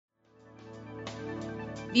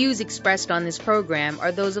Views expressed on this program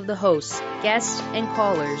are those of the hosts, guests, and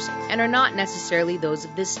callers, and are not necessarily those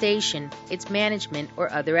of this station, its management, or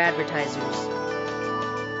other advertisers.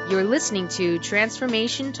 You're listening to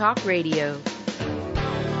Transformation Talk Radio.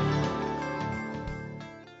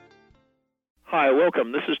 Hi,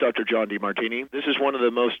 welcome. This is Dr. John DeMartini. This is one of the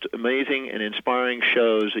most amazing and inspiring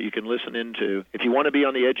shows that you can listen into. If you want to be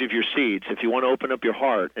on the edge of your seats, if you want to open up your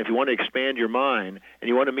heart, if you want to expand your mind, and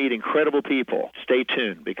you want to meet incredible people, stay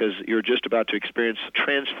tuned because you're just about to experience a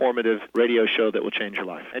transformative radio show that will change your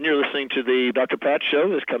life. And you're listening to the Dr. Pat Show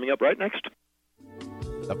that's coming up right next.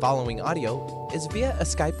 The following audio is via a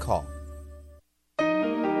Skype call.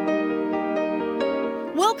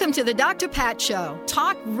 Welcome to the Dr. Pat Show.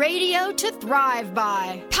 Talk radio to thrive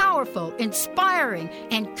by. Powerful, inspiring,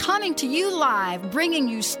 and coming to you live, bringing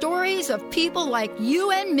you stories of people like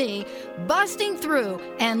you and me, busting through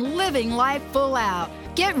and living life full out.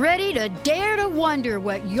 Get ready to dare to wonder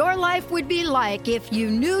what your life would be like if you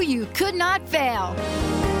knew you could not fail.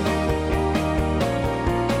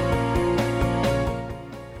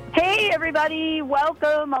 Hey, everybody.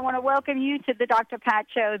 Welcome. I want to welcome you to the Dr. Pat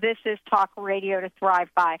Show. This is Talk Radio to Thrive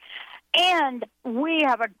By. And we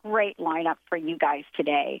have a great lineup for you guys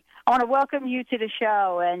today. I want to welcome you to the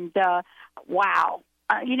show. And, wow.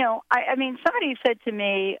 I mean, somebody said to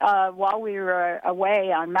me while we were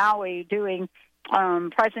away on Maui doing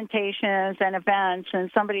presentations and events,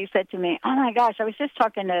 and somebody said to me, oh my gosh, I was just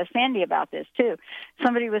talking to Sandy about this too.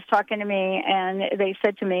 Somebody was talking to me and they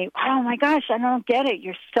said to me, oh my gosh, I don't get it.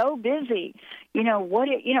 You're so busy.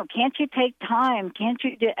 Can't you take time? Can't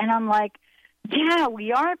you and I'm like, yeah,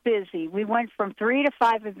 we are busy. We went from 3 to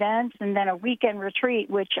 5 events and then a weekend retreat,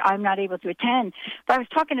 which I'm not able to attend. But I was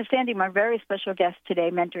talking to Sandy, my very special guest today,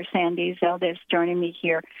 Mentor Sandy Zeldes, joining me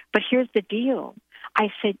here. But here's the deal. I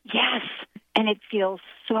said, yes, and it feels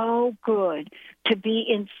so good to be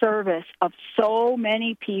in service of so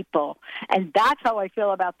many people. And that's how I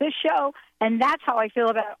feel about this show, and that's how I feel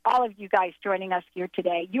about all of you guys joining us here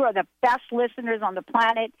today. You are the best listeners on the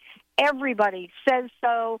planet. Everybody says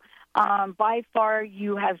so. By far,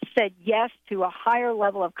 you have said yes to a higher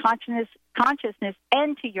level of consciousness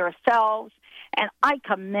and to yourselves, and I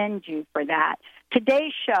commend you for that.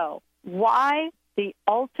 Today's show, why the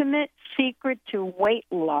ultimate secret to weight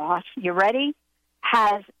loss, you ready,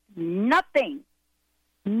 has nothing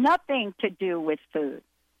to do with food.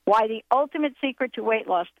 Why the ultimate secret to weight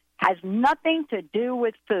loss has nothing to do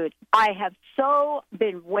with food. I have so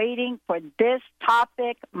been waiting for this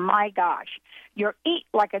topic. My gosh. Your Eat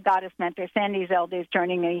Like a Goddess mentor, Sandy Zeldes,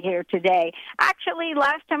 joining me here today. Actually,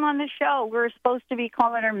 last time on the show, we were supposed to be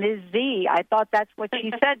calling her Ms. Z. I thought that's what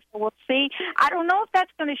she said, so we'll see. I don't know if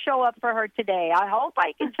that's going to show up for her today. I hope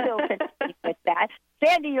I can still continue with that.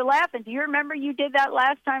 Sandy, you're laughing. Do you remember you did that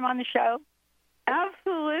last time on the show?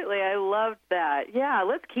 Absolutely. I loved that. Yeah,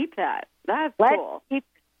 let's keep that. That's cool.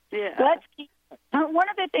 Let's keep one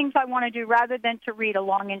of the things I want to do, rather than to read a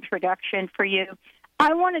long introduction for you,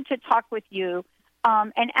 I wanted to talk with you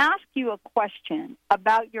and ask you a question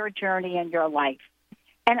about your journey and your life.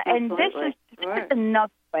 And this is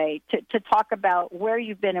another way to talk about where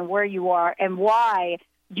you've been and where you are and why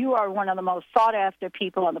you are one of the most sought-after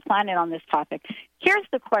people on the planet on this topic. Here's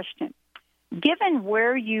the question. Given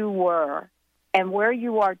where you were and where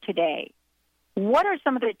you are today, what are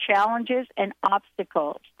some of the challenges and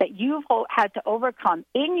obstacles that you've had to overcome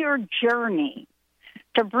in your journey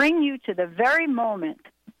to bring you to the very moment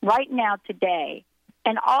right now today,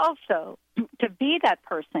 and also to be that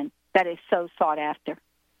person that is so sought after?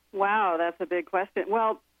 Wow, that's a big question.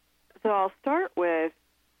 Well, so I'll start with,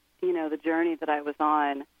 the journey that I was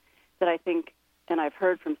on that I think, and I've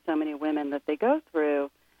heard from so many women that they go through,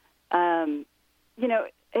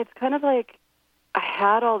 it's kind of like I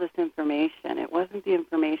had all this information. It wasn't the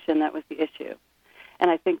information that was the issue. And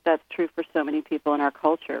I think that's true for so many people in our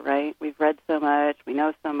culture, right? We've read so much, we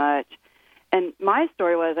know so much. And my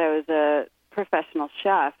story was I was a professional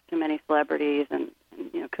chef to many celebrities and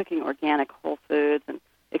cooking organic whole foods and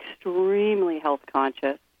extremely health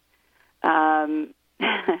conscious.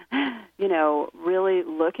 Really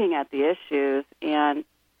looking at the issues and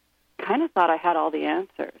kind of thought I had all the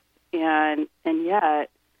answers. And yet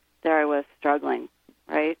there I was struggling,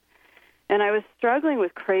 right? And I was struggling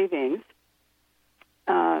with cravings.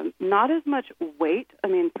 Not as much weight. I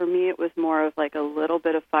mean, for me, it was more of like a little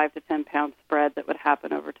bit of 5 to 10 pound spread that would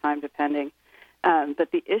happen over time, depending.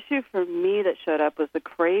 But the issue for me that showed up was the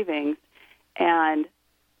cravings and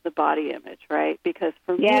the body image, right? Because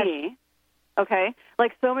for me, okay,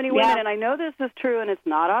 like so many women, and I know this is true, and it's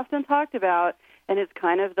not often talked about, and it's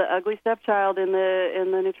kind of the ugly stepchild in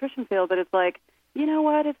the nutrition field. But it's like, you know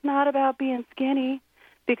what? It's not about being skinny.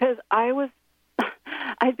 because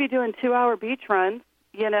I'd be doing 2-hour beach runs,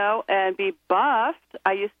 and be buffed.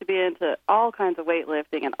 I used to be into all kinds of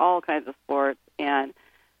weightlifting and all kinds of sports, and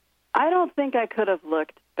I don't think I could have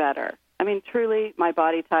looked better. I mean, truly, my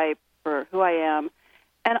body type for who I am,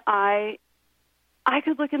 and I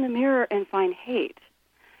could look in the mirror and find hate.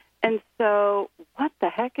 And so what the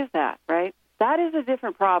heck is that, right? That is a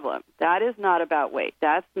different problem. That is not about weight.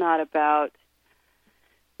 That's not about,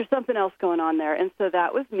 there's something else going on there. And so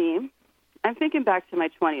that was me. I'm thinking back to my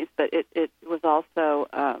 20s, but it was also,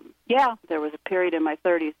 there was a period in my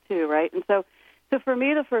 30s too, right? And so for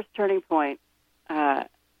me, the first turning point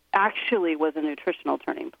actually was a nutritional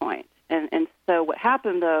turning point. And so what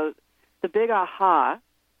happened, though, the big aha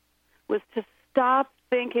was to stop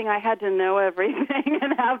thinking I had to know everything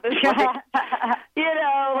and have this,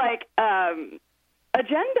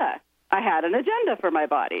 agenda. I had an agenda for my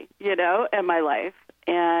body, and my life.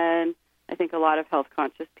 And I think a lot of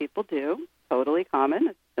health-conscious people do. Totally common.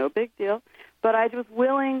 It's no big deal. But I was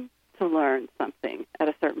willing to learn something at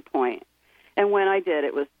a certain point. And when I did,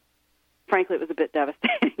 frankly, it was a bit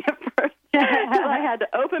devastating at first. I had to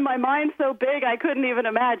open my mind so big I couldn't even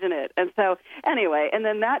imagine it. And so, anyway, and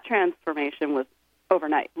then that transformation was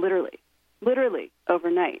overnight, literally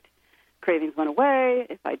overnight. Cravings went away.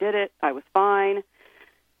 If I did it, I was fine.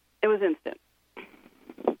 It was instant.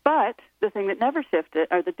 But the thing that never shifted,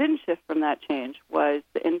 or that didn't shift from that change, was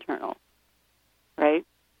the internal, right?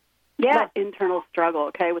 Yeah. That internal struggle,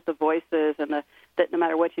 okay, with the voices and that no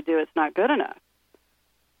matter what you do, it's not good enough.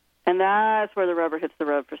 And that's where the rubber hits the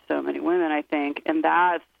road for so many women, I think. And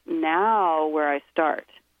that's now where I start.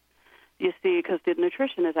 You see, because the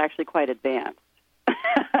nutrition is actually quite advanced.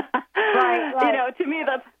 Right. To me,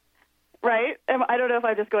 that's right. I don't know if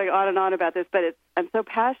I'm just going on and on about this, but I'm so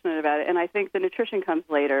passionate about it. And I think the nutrition comes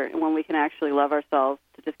later when we can actually love ourselves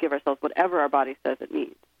to just give ourselves whatever our body says it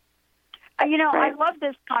needs. Right? I love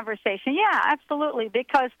this conversation. Yeah, absolutely.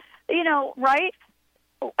 Because, right,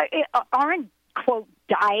 aren't, quote,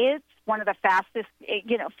 diets one of the fastest,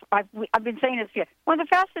 I've been saying this here, one of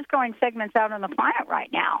the fastest growing segments out on the planet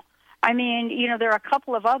right now. I mean, there are a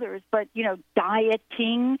couple of others, but,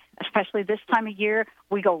 dieting, especially this time of year,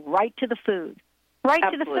 we go right to the food. Right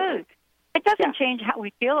Absolutely. To the food. It doesn't change how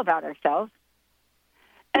we feel about ourselves.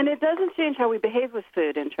 And it doesn't change how we behave with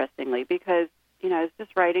food, interestingly, because, I was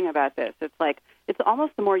just writing about this. It's like, it's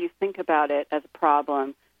almost the more you think about it as a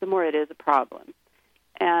problem, the more it is a problem.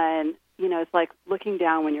 And, it's like looking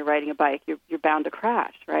down when you're riding a bike, you're bound to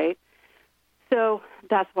crash, right? So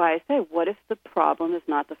that's why I say, what if the problem is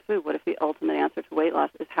not the food? What if the ultimate answer to weight loss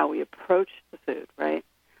is how we approach the food, right?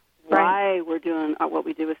 Why we're doing what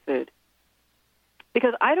we do with food.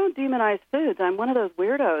 Because I don't demonize foods. I'm one of those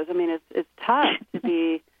weirdos. I mean, it's tough to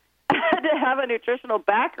be to have a nutritional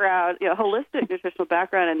background, holistic nutritional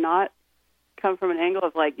background, and not come from an angle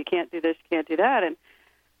of like, you can't do this, you can't do that. And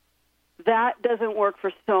that doesn't work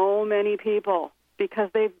for so many people because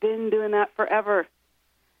they've been doing that forever.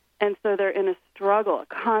 And so they're in a struggle, a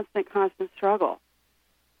constant struggle.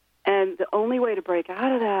 And the only way to break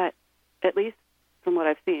out of that, at least from what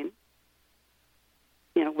I've seen,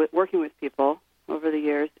 working with people over the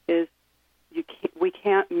years, is we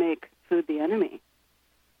can't make food the enemy.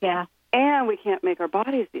 Yeah. And we can't make our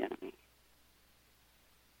bodies the enemy.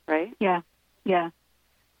 Right? Yeah.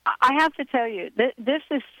 I have to tell you, this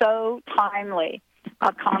is so timely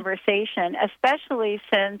a conversation, especially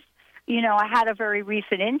since, I had a very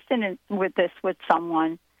recent incident with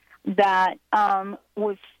someone that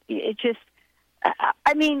was, here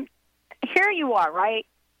you are, right?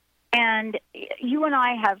 And you and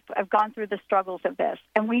I have gone through the struggles of this,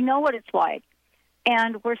 and we know what it's like.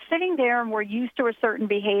 And we're sitting there and we're used to a certain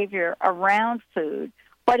behavior around food,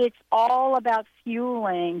 but it's all about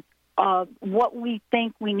fueling what we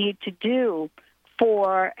think we need to do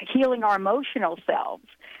for healing our emotional selves.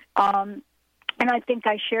 And I think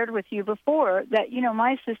I shared with you before that,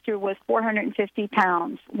 my sister was 450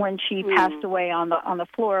 pounds when she passed away on the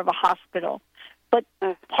floor of a hospital. But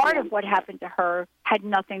part of what happened to her had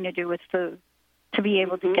nothing to do with food to be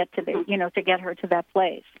able to get to to get her to that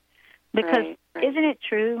place. Because isn't it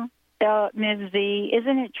true, Ms. Z,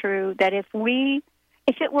 isn't it true that if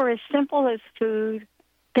it were as simple as food,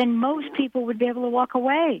 then most people would be able to walk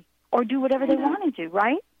away or do whatever they want to do,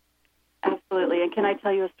 right? Absolutely. And can I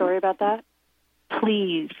tell you a story about that?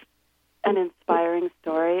 Please. An inspiring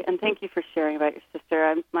story. And thank you for sharing about your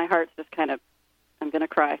sister. My heart's just I'm going to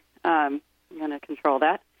cry. I'm going to control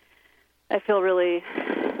that. I feel really,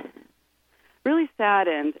 really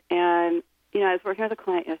saddened. And, I was working with a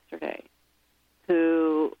client yesterday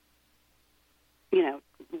who,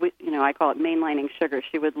 I call it mainlining sugar.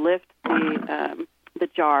 She would lift the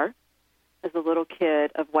jar as a little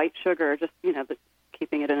kid of white sugar, just,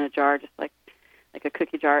 keeping it in a jar, just like a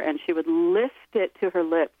cookie jar, and she would lift it to her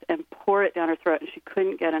lips and pour it down her throat, and she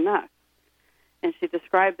couldn't get enough. And she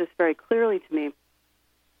described this very clearly to me,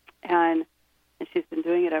 and she's been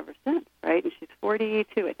doing it ever since, right? And she's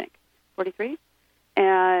 42, I think, 43,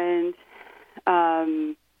 and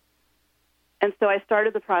so I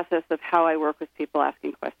started the process of how I work with people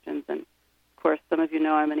asking questions, and of course, some of you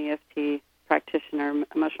know I'm an EFT practitioner,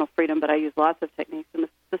 emotional freedom, but I use lots of techniques, and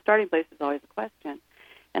the starting place is always a question.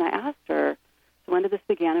 And I asked her, so when did this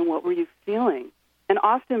begin, and what were you feeling? And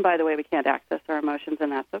often, by the way, we can't access our emotions,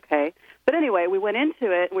 and that's okay. But anyway, we went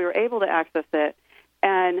into it, we were able to access it,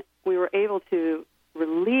 and we were able to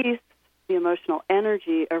release the emotional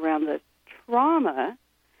energy around the trauma.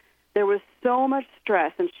 There was so much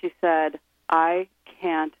stress, and she said, I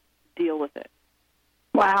can't deal with it.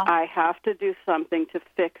 Wow. I have to do something to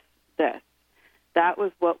fix this. That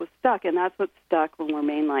was what was stuck, and that's what's stuck when we're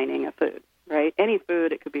mainlining a food, right? Any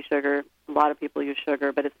food, it could be sugar. A lot of people use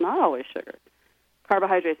sugar, but it's not always sugar.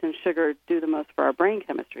 Carbohydrates and sugar do the most for our brain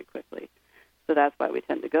chemistry quickly, so that's why we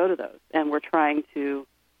tend to go to those. And we're trying to,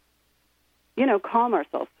 calm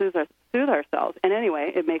ourselves, soothe ourselves. And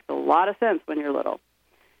anyway, it makes a lot of sense when you're little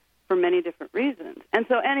for many different reasons. And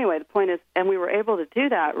so anyway, the point is, and we were able to do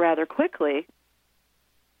that rather quickly.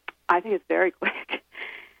 I think it's very quick.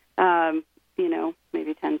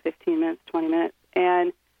 Maybe 10, 15 minutes, 20 minutes,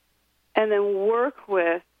 and then work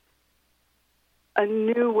with a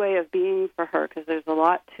new way of being for her, because there's a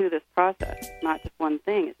lot to this process. It's not just one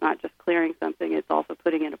thing. It's not just clearing something. It's also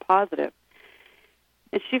putting in a positive.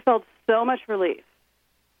 And she felt so much relief.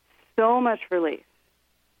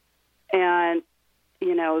 And,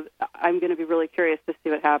 I'm going to be really curious to see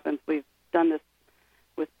what happens. We've done this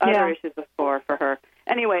with other issues before for her.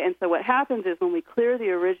 Anyway, and so what happens is when we clear the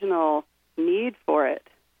original need for it,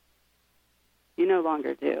 you no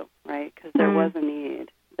longer do, right? Because there was a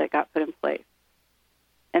need that got put in place.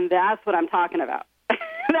 And that's what I'm talking about.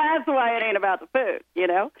 That's why it ain't about the food,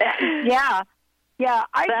 Yeah.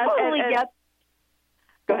 I totally get.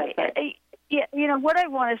 Go ahead. Sorry. Yeah, what I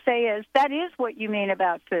want to say is that is what you mean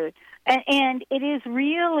about food, and it is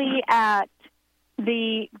really at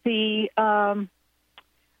the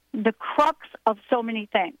crux of so many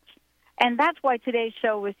things, and that's why today's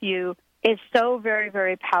show with you is so very,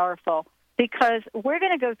 very powerful, because we're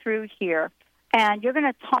going to go through here, and you're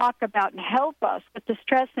going to talk about and help us with the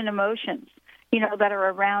stress and emotions, that are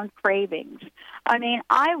around cravings. I mean,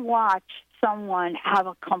 I watched someone have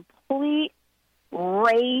a complete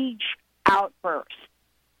rage outburst,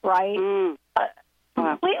 right?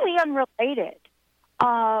 Completely unrelated,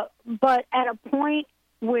 but at a point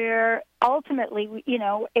where ultimately,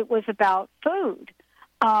 it was about food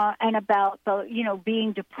and about the,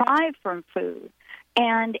 being deprived from food.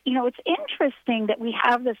 And, it's interesting that we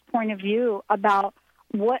have this point of view about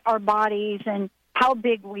what our bodies and how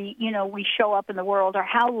big we show up in the world, or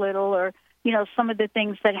how little, or, some of the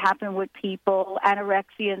things that happen with people,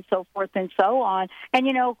 anorexia and so forth and so on. And,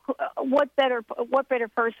 what better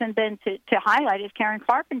person than to highlight is Karen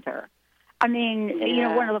Carpenter. I mean,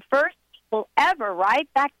 one of the first people ever, right?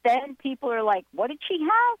 Back then, people are like, what did she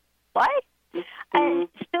have? What? And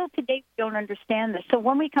still today, we don't understand this. So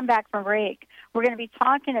when we come back from break, we're going to be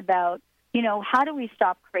talking about, how do we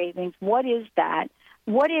stop cravings? What is that?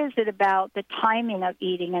 What is it about the timing of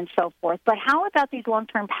eating and so forth? But how about these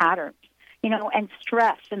long-term patterns, and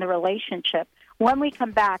stress in the relationship? When we come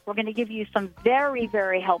back, we're going to give you some very,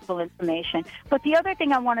 very helpful information. But the other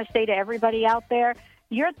thing I want to say to everybody out there,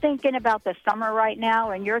 you're thinking about the summer right now,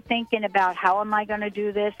 and you're thinking about how am I going to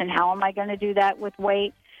do this and how am I going to do that with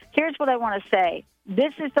weight. Here's what I want to say.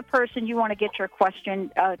 This is the person you want to get your question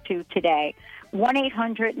to today.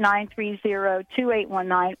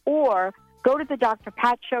 1-800-930-2819, or go to the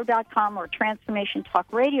drpatshow.com or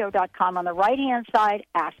transformationtalkradio.com. On the right-hand side,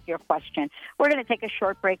 ask your question. We're going to take a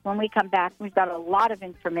short break. When we come back, we've got a lot of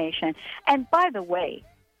information. And by the way,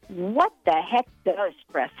 what the heck does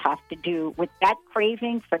stress have to do with that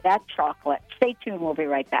craving for that chocolate? Stay tuned. We'll be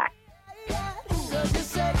right back.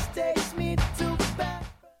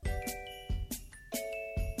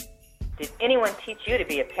 Did anyone teach you to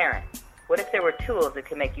be a parent? What if there were tools that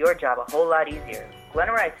could make your job a whole lot easier?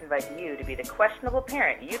 Glenna Rice invites you to be the questionable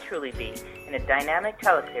parent you truly be in a dynamic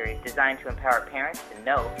teleseries designed to empower parents to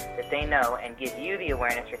know that they know and give you the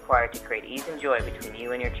awareness required to create ease and joy between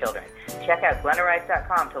you and your children. Check out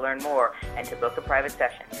GlennaRice.com to learn more and to book a private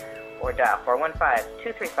session, or dial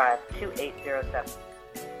 415-235-2807.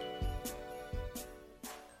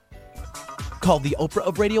 Called the Oprah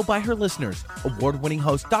of radio by her listeners, award-winning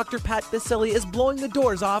host Dr. Pat Baccili is blowing the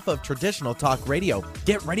doors off of traditional talk radio.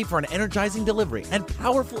 Get ready for an energizing delivery and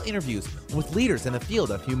powerful interviews with leaders in the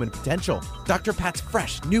field of human potential. Dr. Pat's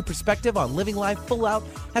fresh, new perspective on living life full out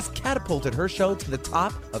has catapulted her show to the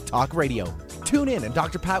top of talk radio. Tune in and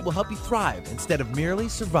Dr. Pat will help you thrive instead of merely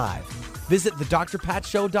survive. Visit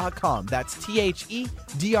thedrpatshow.com. That's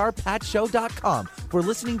THEDRPatshow.com for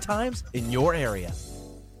listening times in your area.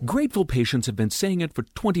 Grateful patients have been saying it for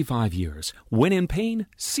 25 years. When in pain,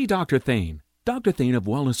 see Dr. Thane. Dr. Thane of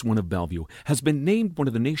Wellness One of Bellevue has been named one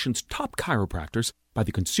of the nation's top chiropractors by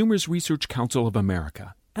the Consumers Research Council of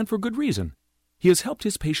America, and for good reason. He has helped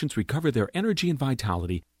his patients recover their energy and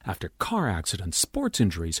vitality after car accidents, sports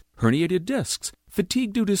injuries, herniated discs,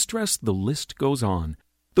 fatigue due to stress, the list goes on.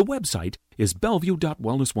 The website is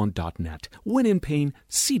bellevue.wellness1.net. When in pain,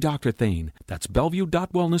 see Dr. Thane. That's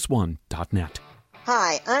bellevue.wellness1.net.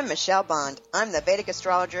 Hi, I'm Michelle Bond. I'm the Vedic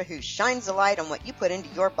astrologer who shines the light on what you put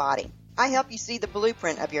into your body. I help you see the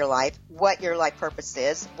blueprint of your life, what your life purpose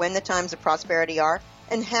is, when the times of prosperity are,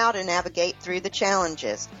 and how to navigate through the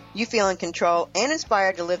challenges. You feel in control and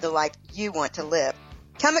inspired to live the life you want to live.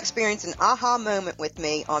 Come experience an aha moment with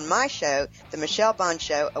me on my show, The Michelle Bond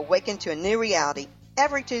Show, Awaken to a New Reality,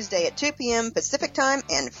 every Tuesday at 2 p.m. Pacific Time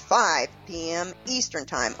and 5 p.m. Eastern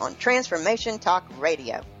Time on Transformation Talk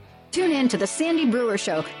Radio. Tune in to the Sandy Brewer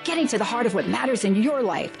Show, getting to the heart of what matters in your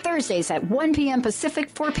life. Thursdays at 1 p.m. Pacific,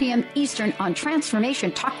 4 p.m. Eastern on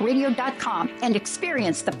TransformationTalkRadio.com and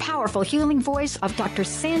experience the powerful healing voice of Dr.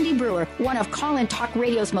 Sandy Brewer, one of Call-In Talk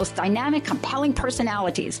Radio's most dynamic, compelling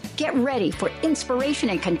personalities. Get ready for inspiration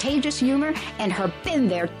and contagious humor and her been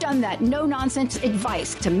there, done that, no-nonsense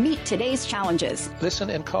advice to meet today's challenges. Listen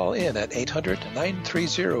and call in at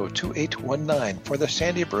 800-930-2819 for the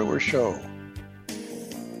Sandy Brewer Show.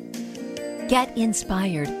 Get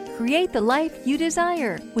inspired. Create the life you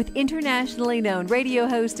desire with internationally known radio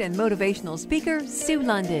host and motivational speaker, Sue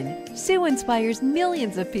London. Sue inspires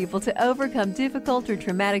millions of people to overcome difficult or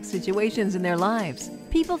traumatic situations in their lives.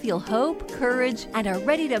 People feel hope, courage, and are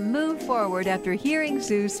ready to move forward after hearing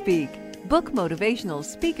Sue speak. Book motivational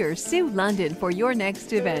speaker Sue London for your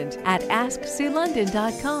next event at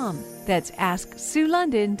AskSueLondon.com. That's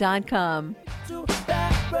AskSueLondon.com.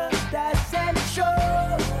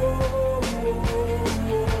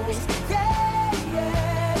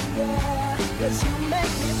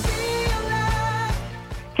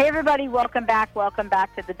 Hey everybody, welcome back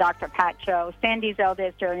to the Dr. Pat Show. Sandy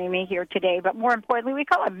Zeldes joining me here today, but more importantly, we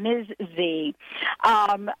call her Ms. Z.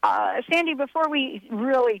 Sandy, before we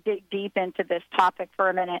really dig deep into this topic for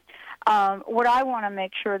a minute, what I want to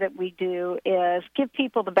make sure that we do is give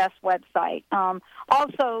people the best website.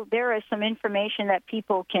 Also, there is some information that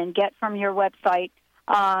people can get from your website,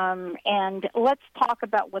 and let's talk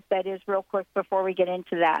about what that is real quick before we get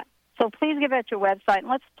into that. So please give out your website, and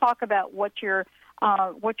let's talk about what you're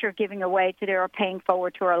giving away today or paying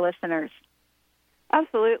forward to our listeners.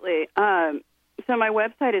 Absolutely. So my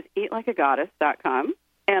website is eatlikeagoddess.com,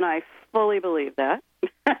 and I fully believe that.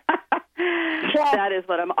 That is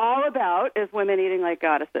what I'm all about, is women eating like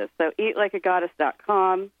goddesses. So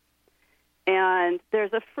eatlikeagoddess.com. And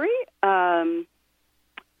there's a free,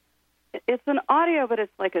 it's an audio, but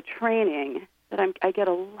it's like a training that I get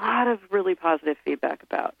a lot of really positive feedback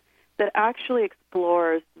about, that actually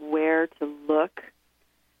explores where to look,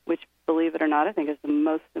 which, believe it or not, I think is the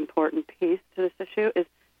most important piece to this issue, is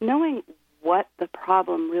knowing what the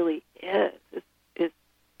problem really is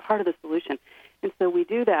part of the solution. And so we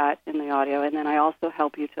do that in the audio, and then I also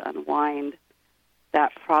help you to unwind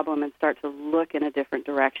that problem and start to look in a different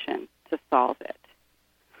direction to solve it.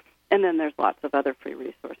 And then there's lots of other free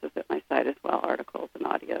resources at my site as well, articles and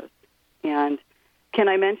audios. And can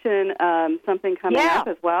I mention something coming up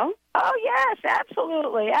as well? Oh, yes,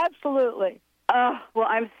 absolutely, absolutely. Oh, well,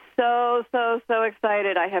 I'm so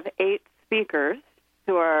excited. I have 8 speakers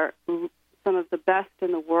who are some of the best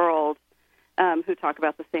in the world who talk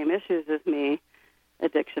about the same issues as me,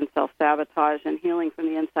 addiction, self-sabotage, and healing from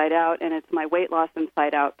the inside out. And it's my Weight Loss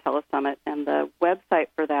Inside Out telesummit, and the website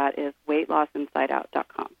for that is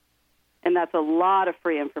weightlossinsideout.com. And that's a lot of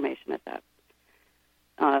free information at that.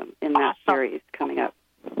 In that series coming up.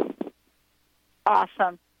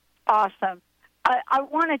 Awesome. I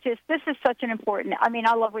want to this is such an important, I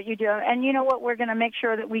love what you do. And you know what? We're going to make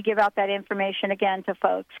sure that we give out that information again to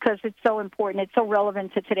folks because it's so important. It's so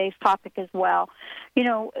relevant to today's topic as well. You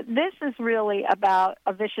know, this is really about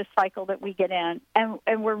a vicious cycle that we get in,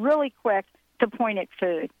 and we're really quick to point at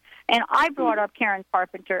food. And I brought up Karen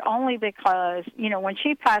Carpenter only because, when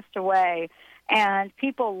she passed away, and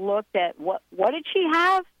people looked at what did she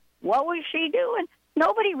have? What was she doing?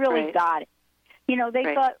 Nobody really got it. They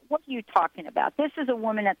Right. thought, what are you talking about? This is a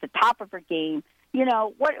woman at the top of her game.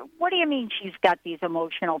 What do you mean she's got these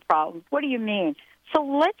emotional problems? What do you mean? So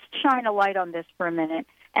let's shine a light on this for a minute.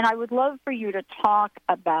 And I would love for you to talk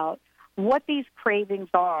about what these cravings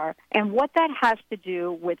are and what that has to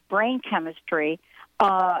do with brain chemistry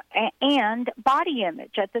and body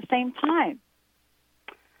image at the same time.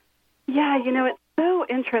 Yeah, it's so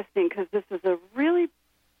interesting because this is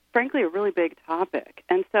frankly, a really big topic.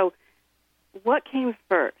 And so what came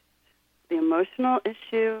first, the emotional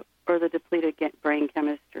issue or the depleted brain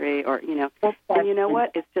chemistry? Or, and you know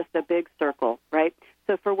what? It's just a big circle, right?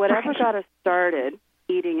 So for whatever got us started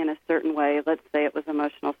eating in a certain way, let's say it was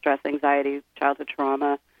emotional stress, anxiety, childhood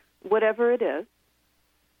trauma, whatever it is,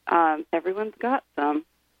 everyone's got some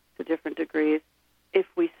to different degrees. If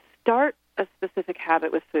we start a specific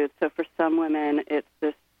habit with food, so for some women it's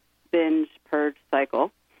this binge purge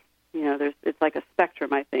cycle. It's like a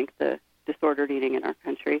spectrum, I think, the disordered eating in our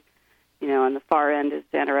country. On the far end is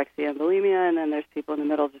anorexia and bulimia, and then there's people in the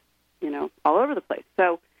middle just, all over the place.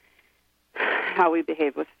 So how we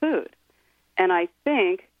behave with food. And I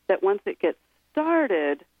think that once it gets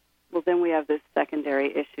started, well, then we have this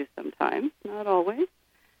secondary issue sometimes, not always,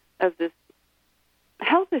 of this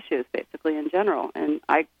health issues, basically, in general. And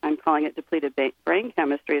I'm calling it depleted brain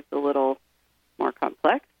chemistry. It's a little more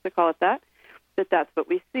complex to call it that, but that's what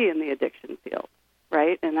we see in the addiction field,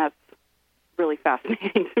 right? And that's really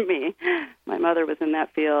fascinating to me. My mother was in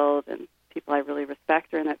that field, and people I really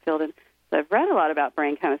respect are in that field. And so I've read a lot about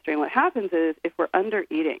brain chemistry. And what happens is if we're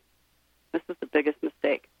under-eating, this is the biggest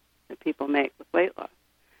mistake that people make with weight loss.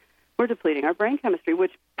 We're depleting our brain chemistry,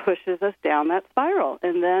 which pushes us down that spiral.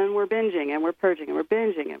 And then we're binging, and we're purging, and we're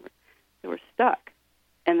binging, and we're stuck.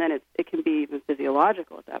 And then it can be even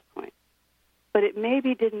physiological at that point. But it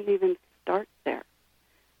maybe didn't even start there,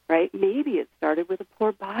 right? Maybe it started with a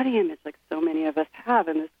poor body image like so many of us have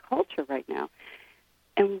in this culture right now.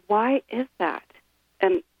 And why is that?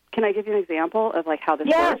 And can I give you an example of how this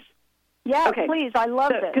works? Yeah, okay. Please. I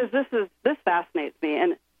love this. Because this fascinates me.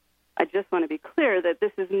 And I just want to be clear that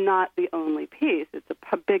this is not the only piece. It's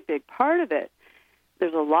a big, big part of it.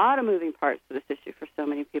 There's a lot of moving parts to this issue for so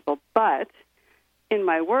many people. But in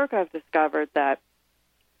my work, I've discovered that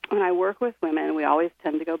when I work with women, we always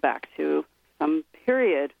tend to go back to some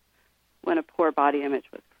period when a poor body image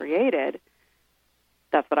was created.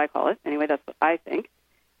 That's what I call it. Anyway, that's what I think.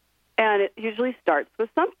 And it usually starts with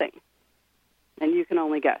something. And you can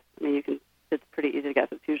only guess. It's pretty easy to guess.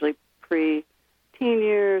 It's usually pre-teen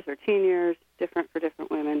years or teen years, different for different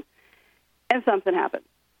women. And something happens.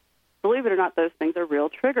 Believe it or not, those things are real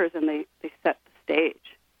triggers, and they set the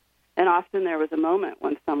stage. And often there was a moment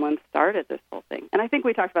when someone started this whole thing. And I think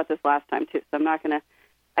we talked about this last time, too, so I'm not going to...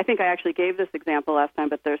 I think I actually gave this example last time,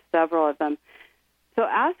 but there's several of them. So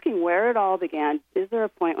asking where it all began, is there a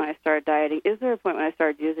point when I started dieting? Is there a point when I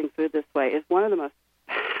started using food this way? Is one of the most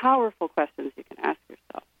powerful questions you can ask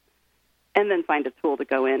yourself. And then find a tool to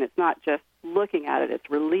go in. It's not just looking at it. It's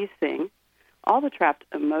releasing all the trapped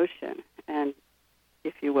emotion and,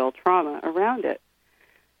 if you will, trauma around it.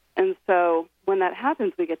 And so when that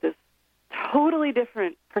happens, we get this totally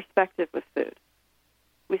different perspective with food.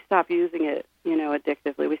 We stop using it,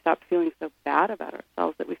 addictively. We stop feeling so bad about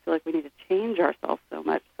ourselves that we feel like we need to change ourselves so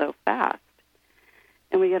much so fast.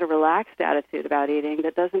 And we get a relaxed attitude about eating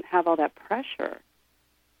that doesn't have all that pressure,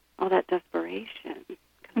 all that desperation,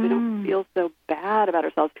 because we don't feel so bad about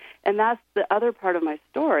ourselves. And that's the other part of my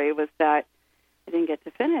story, was that I didn't get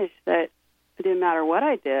to finish, that it didn't matter what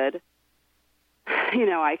I did,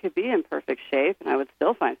 I could be in perfect shape and I would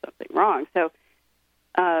still find something wrong. So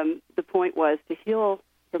the point was to heal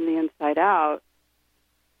from the inside out,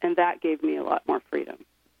 and that gave me a lot more freedom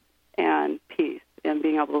and peace and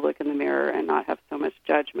being able to look in the mirror and not have so much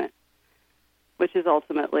judgment, which is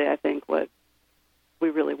ultimately, I think, what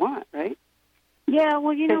we really want, right? Yeah,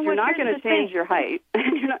 well, you know what? You're not going to change your height.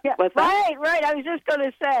 What's that? Right. I was just going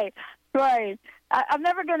to say, right. I'm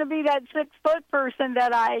never going to be that 6-foot person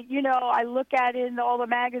that I look at in all the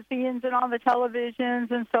magazines and on the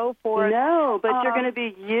televisions and so forth. No, but you're going to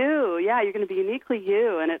be you. Yeah, you're going to be uniquely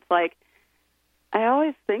you. And it's like, I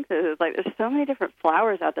always think that it's like there's so many different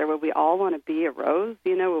flowers out there where we all want to be a rose,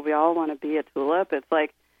 where we all want to be a tulip. It's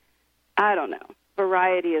like, I don't know.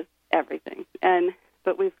 Variety is everything.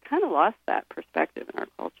 But we've kind of lost that perspective in our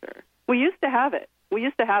culture. We used to have it.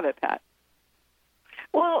 Pat.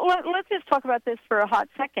 Well, let's just talk about this for a hot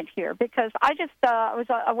second here, because I just was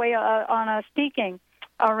away on a speaking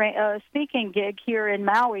gig here in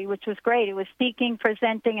Maui, which was great. It was speaking,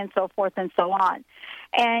 presenting, and so forth and so on.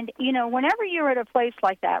 And, whenever you're at a place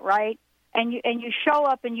like that, right, and you show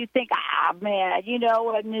up and you think, man, you know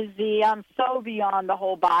what, Ms. Z, I'm so beyond the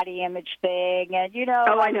whole body image thing, and you know.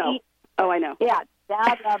 Oh, I know. Yeah,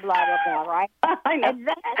 blah blah blah blah blah. Right. I know. And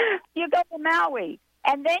then you go to Maui,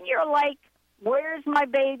 and then you're like, where's my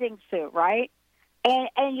bathing suit, right?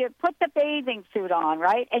 And you put the bathing suit on,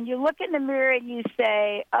 right? And you look in the mirror and you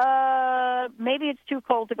say, maybe it's too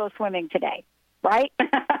cold to go swimming today, right?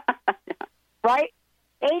 Right?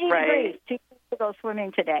 80 degrees, too cold to go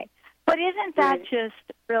swimming today. But isn't that just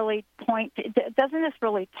really doesn't this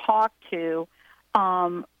really talk to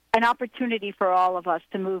an opportunity for all of us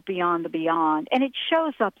to move beyond the beyond? And it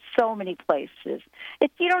shows up so many places.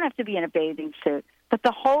 You don't have to be in a bathing suit, but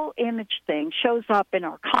the whole image thing shows up in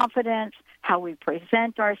our confidence, how we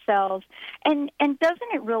present ourselves, and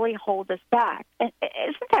doesn't it really hold us back? And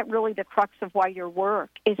isn't that really the crux of why your work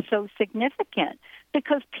is so significant?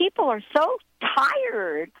 Because people are so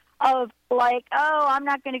tired of like, oh, I'm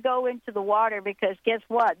not going to go into the water because guess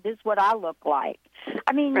what? This is what I look like.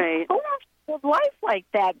 I mean, who wants to live life like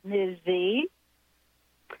that, Ms. Z?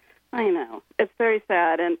 I know. It's very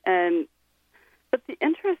sad. But the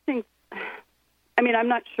interesting, I mean, I'm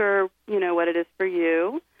not sure, what it is for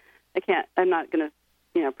you. I'm not going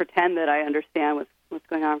to, pretend that I understand what's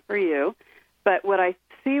going on for you. But what I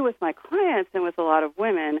see with my clients and with a lot of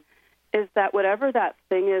women is that whatever that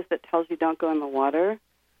thing is that tells you don't go in the water,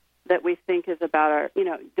 that we think is about our,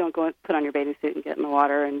 don't go and put on your bathing suit and get in the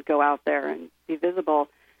water and go out there and be visible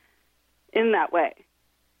in that way.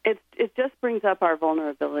 It just brings up our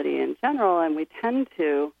vulnerability in general, and we tend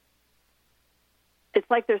to, it's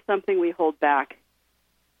like there's something we hold back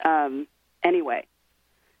anyway.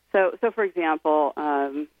 So for example,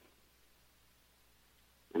 I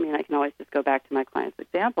can always just go back to my client's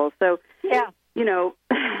example. So, yeah.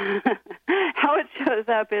 How it shows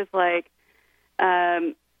up is like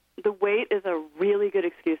the weight is a really good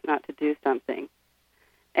excuse not to do something.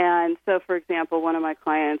 And so, for example, one of my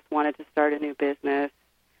clients wanted to start a new business,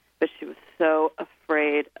 but she was so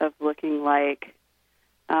afraid of looking like,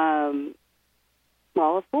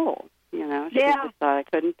 a fool. She just thought I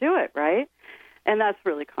couldn't do it, right? And that's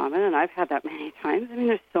really common, and I've had that many times. I mean,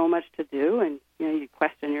 there's so much to do, and, you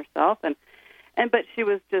question yourself. But she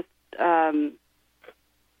was just, the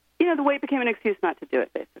weight became an excuse not to do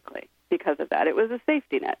it, basically, because of that. It was a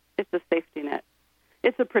safety net. It's a safety net.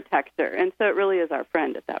 It's a protector, and so it really is our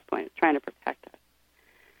friend at that point. It's trying to protect us.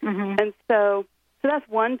 Mm-hmm. And so that's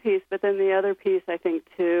one piece, but then the other piece, I think,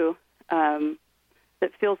 too,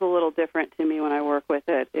 that feels a little different to me when I work with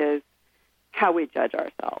it is how we judge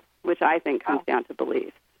ourselves, which I think comes down to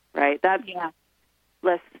beliefs, right? That's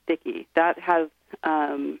less sticky. That has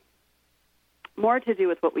more to do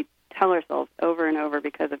with what we tell ourselves over and over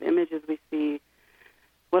because of images we see,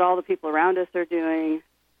 what all the people around us are doing,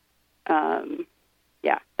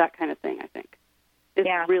 that kind of thing, I think, is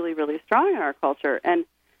really, really strong in our culture. And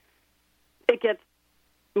it gets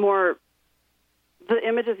more, the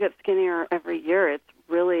images get skinnier every year. It's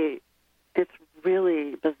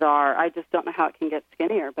really bizarre. I just don't know how it can get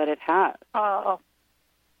skinnier, but it has.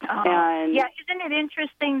 And isn't it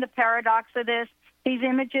interesting, the paradox of this? These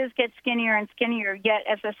images get skinnier and skinnier, yet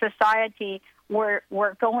as a society, we're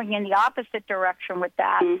going in the opposite direction with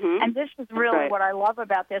that. Mm-hmm. And this is really what I love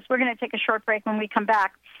about this. We're going to take a short break. When we come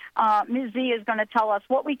back, Ms. Z is going to tell us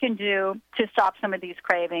what we can do to stop some of these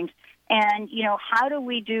cravings. And, how do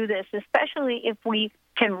we do this, especially if we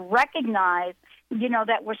can recognize,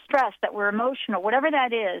 that we're stressed, that we're emotional, whatever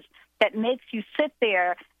that is, that makes you sit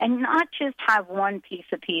there and not just have one piece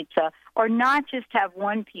of pizza or not just have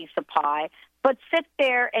one piece of pie, but sit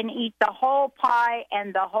there and eat the whole pie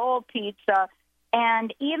and the whole pizza.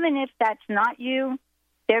 And even if that's not you,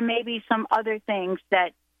 there may be some other things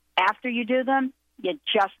that after you do them, you're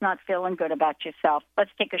just not feeling good about yourself.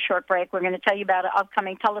 Let's take a short break. We're going to tell you about an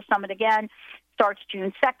upcoming Telesummit again. Starts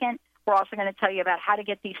June 2nd. We're also going to tell you about how to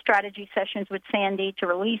get these strategy sessions with Sandy to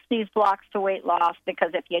release these blocks to weight loss, because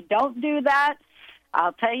if you don't do that,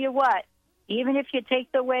 I'll tell you what, even if you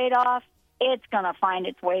take the weight off, it's going to find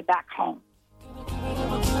its way back home.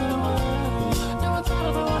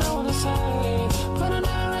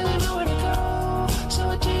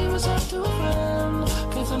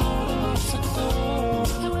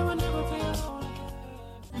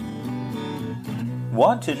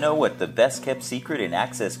 Want to know what the best kept secret in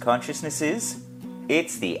Access Consciousness is?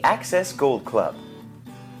 It's the Access Gold Club.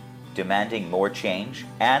 Demanding more change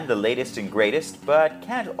and the latest and greatest, but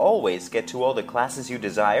can't always get to all the classes you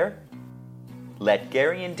desire? Let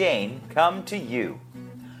Gary and Dane come to you.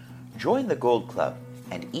 Join the Gold Club,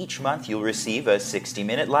 and each month you'll receive a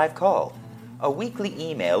 60-minute live call, a weekly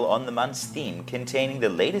email on the month's theme containing the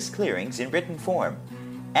latest clearings in written form,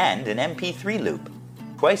 and an MP3 loop.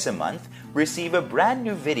 Twice a month, receive a brand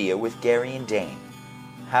new video with Gary and Dane.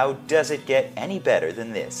 How does it get any better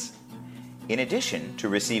than this? In addition to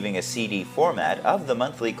receiving a CD format of the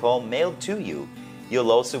monthly call mailed to you,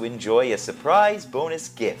 you'll also enjoy a surprise bonus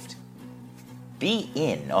gift. Be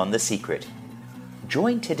in on the secret.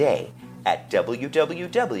 Join today at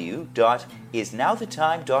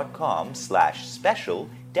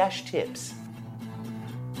www.isnowthetime.com/special-tips.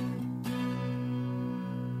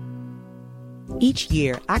 Each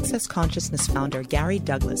year, Access Consciousness founder Gary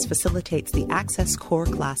Douglas facilitates the Access Core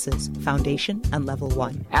classes, Foundation and Level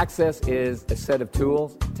 1. Access is a set of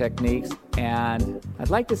tools, techniques, and I'd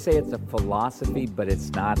like to say it's a philosophy, but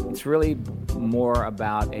it's not. It's really more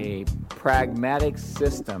about a pragmatic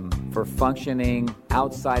system for functioning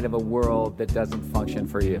outside of a world that doesn't function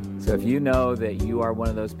for you. So if you know that you are one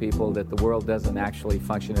of those people that the world doesn't actually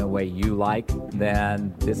function in a way you like,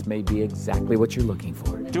 then this may be exactly what you're looking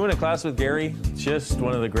for. Doing a class with Gary, just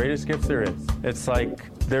one of the greatest gifts there is. It's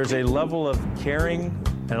like there's a level of caring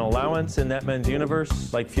and allowance in that men's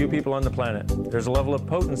universe like few people on the planet. There's a level of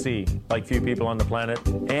potency like few people on the planet.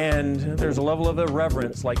 And there's a level of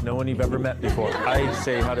irreverence like no one you've ever met before. I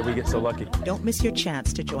say, how did we get so lucky? Don't miss your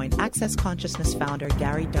chance to join Access Consciousness founder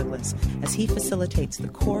Gary Douglas as he facilitates the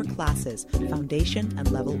core classes, Foundation and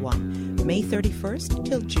Level 1, May 31st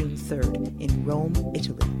till June 3rd in Rome,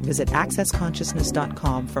 Italy. Visit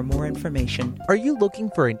accessconsciousness.com for more information. Are you looking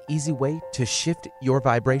for an easy way to shift your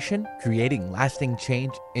vibration, creating lasting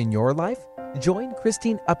change in your life? Join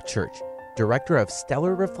Christine Upchurch, Director of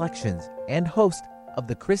Stellar Reflections and host of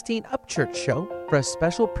the Christine Upchurch Show, for a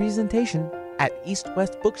special presentation at East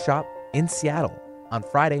West Bookshop in Seattle on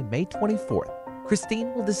Friday, May 24th.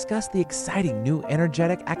 Christine will discuss the exciting new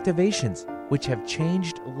energetic activations which have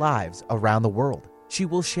changed lives around the world. She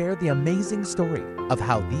will share the amazing story of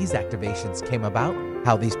how these activations came about,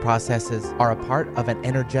 how these processes are a part of an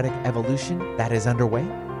energetic evolution that is underway,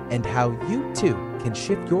 and how you too can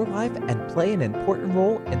shift your life and play an important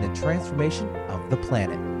role in the transformation of the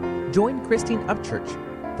planet. Join Christine Upchurch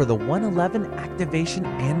for the 111 Activation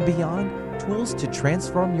and Beyond Tools to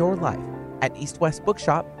Transform Your Life at East West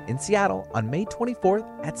Bookshop in Seattle on May 24th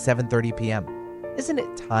at 7:30 p.m. Isn't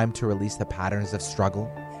it time to release the patterns of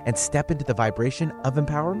struggle and step into the vibration of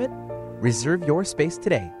empowerment? Reserve your space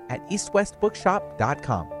today at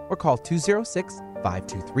eastwestbookshop.com or call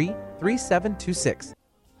 206-523-3726.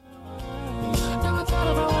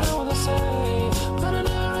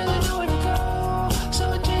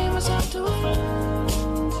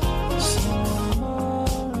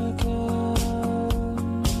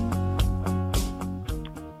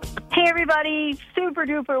 Hey, everybody. Super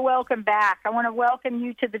duper welcome back. I want to welcome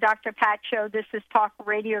you to the Dr. Pat Show. This is Talk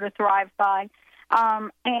Radio to Thrive By.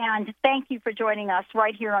 And thank you for joining us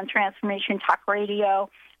right here on Transformation Talk Radio.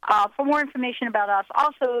 For more information about us,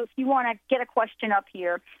 also, if you want to get a question up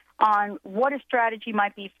here on what a strategy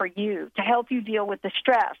might be for you to help you deal with the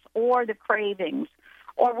stress or the cravings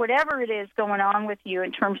or whatever it is going on with you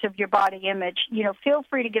in terms of your body image, feel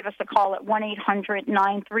free to give us a call at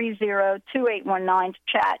 1-800-930-2819 to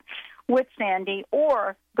chat with Sandy,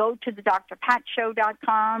 or go to the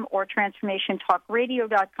drpatshow.com or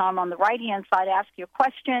transformationtalkradio.com. On the right-hand side, ask your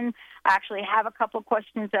question. I actually have a couple of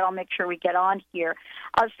questions that I'll make sure we get on here.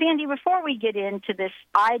 Sandy, before we get into this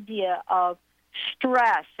idea of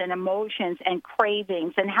stress and emotions and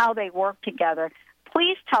cravings and how they work together,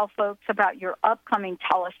 please tell folks about your upcoming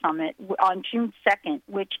telesummit on June 2nd,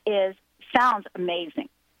 which sounds amazing.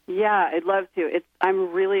 Yeah, I'd love to.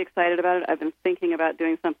 I'm really excited about it. I've been thinking about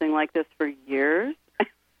doing something like this for years.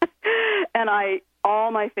 And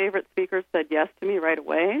all my favorite speakers said yes to me right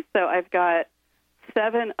away. So I've got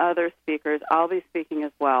 7 other speakers. I'll be speaking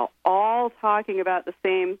as well, all talking about the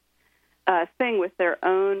same thing with their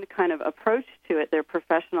own kind of approach to it, their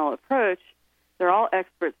professional approach. They're all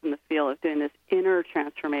experts in the field of doing this inner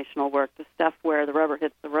transformational work, the stuff where the rubber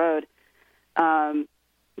hits the road,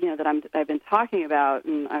 that I've been talking about.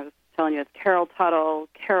 And I was telling you, it's Carol Tuttle,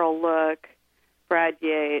 Carol Look, Brad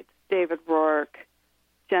Yates, David Rourke,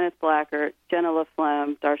 Janice Blackert, Jenna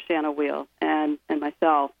LaFlemme, Darshana Wheel, and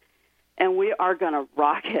myself. And we are going to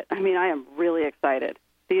rock it. I mean, I am really excited.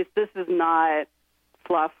 This is not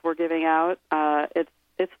fluff we're giving out.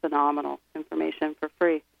 It's phenomenal information for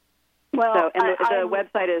free. Well, the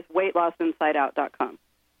website is weightlossinsideout.com.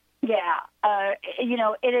 Yeah,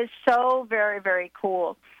 it is so very, very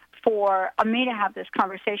cool for me to have this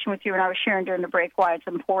conversation with you, and I was sharing during the break why it's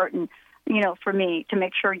important, for me to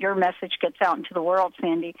make sure your message gets out into the world,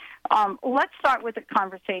 Sandy. Let's start with a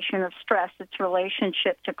conversation of stress, its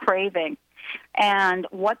relationship to craving, and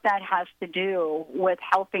what that has to do with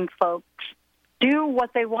helping folks do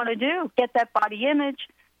what they want to do, get that body image,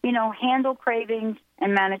 handle cravings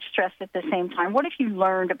and manage stress at the same time. What have you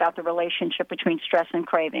learned about the relationship between stress and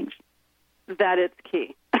cravings? That it's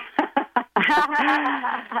key.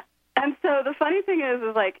 And so the funny thing is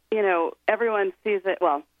everyone sees it,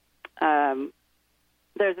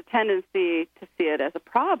 there's a tendency to see it as a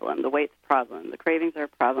problem. The weight's a problem. The cravings are a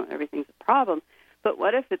problem. Everything's a problem. But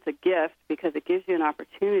what if it's a gift because it gives you an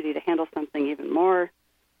opportunity to handle something even more,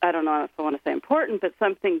 I don't know if I want to say important, but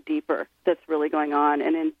something deeper that's really going on.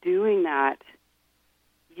 And in doing that,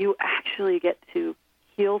 you actually get to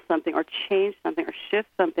heal something or change something or shift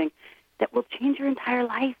something that will change your entire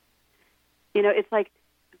life. It's like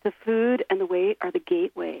the food and the weight are the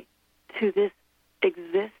gateway to this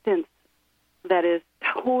existence that is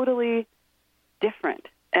totally different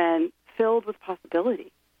and filled with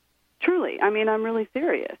possibility. Truly. I'm really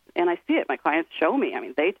serious. And I see it. My clients show me.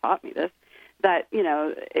 They taught me this, that,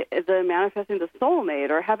 the manifesting the soulmate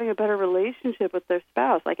or having a better relationship with their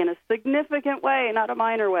spouse, like in a significant way, not a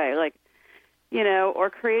minor way, or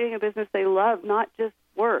creating a business they love, not just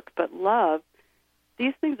work, but love.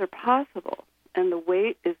 These things are possible. And the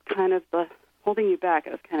weight is kind of the holding you back.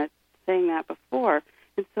 I was kind of saying that before.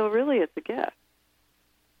 And so really it's a gift,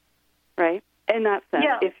 right? In that sense,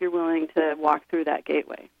 if you're willing to walk through that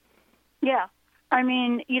gateway. Yeah.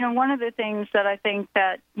 One of the things that I think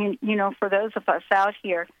that, for those of us out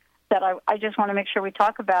here that I just want to make sure we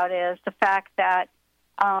talk about is the fact that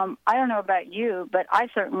I don't know about you, but I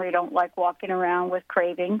certainly don't like walking around with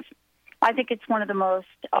cravings. I think it's one of the most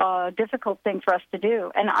difficult things for us to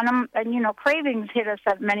do. And cravings hit us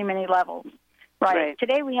at many, many levels, right?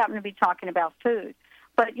 Today we happen to be talking about food.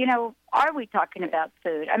 But, are we talking about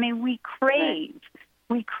food? We crave. Right.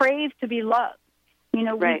 We crave to be loved. We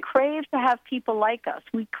crave to have people like us.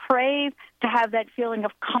 We crave to have that feeling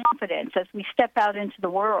of confidence as we step out into the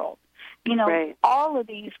world. All of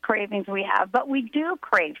these cravings we have, but we do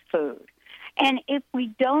crave food. And if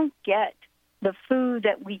we don't get the food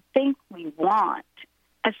that we think we want,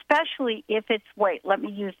 especially if it's, let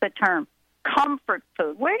me use the term, comfort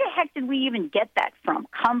food. Where the heck did we even get that from?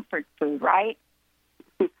 Comfort food, right?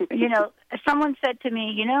 Someone said to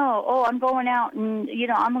me, I'm going out and,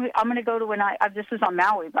 I'm going to go to this was on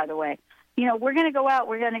Maui, by the way. We're going to go out,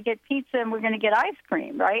 we're going to get pizza and we're going to get ice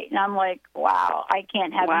cream, right? And I'm like, wow, I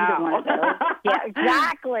can't have either one of those. Yeah,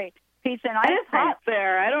 exactly. Pizza and ice cream. It's hot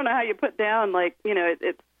there. I don't know how you put down,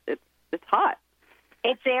 it's hot.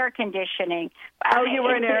 It's air conditioning. Oh, you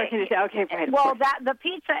were in air conditioning. Okay, right. Well, the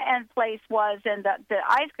pizza and place was, and the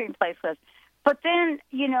ice cream place was. But then,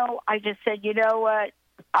 I just said, you know what?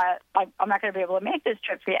 I'm not going to be able to make this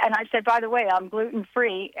trip for you. And I said, by the way, I'm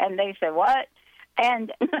gluten-free. And they said, what?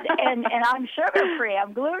 And I'm sugar-free.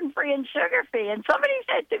 I'm gluten-free and sugar-free. And somebody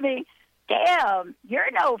said to me, damn,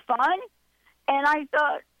 you're no fun. And I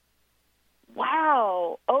thought,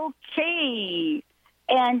 wow, okay.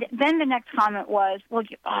 And then the next comment was,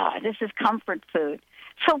 this is comfort food.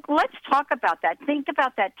 So let's talk about that. Think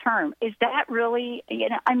about that term. Is that really,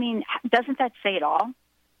 doesn't that say it all?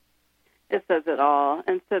 It says it all.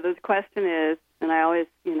 And so the question is, and I always,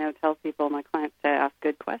 tell people, my clients, to ask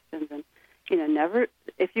good questions. And, never,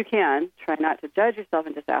 if you can, try not to judge yourself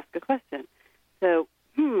and just ask a question. So,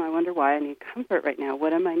 I wonder why I need comfort right now.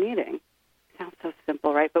 What am I needing? Sounds so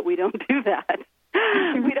simple, right? But we don't do that.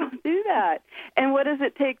 We don't do that. And what does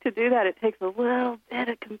it take to do that? It takes a little bit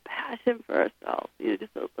of compassion for ourselves,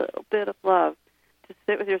 just a little bit of love to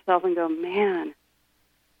sit with yourself and go, man,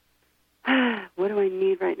 what do I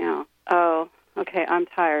need right now? Oh, okay, I'm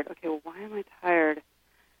tired. Okay, well, why am I tired?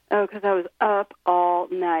 Oh, because I was up all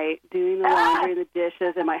night doing the laundry and the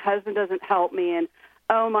dishes, and my husband doesn't help me, and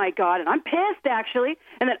oh, my God, and I'm pissed, actually.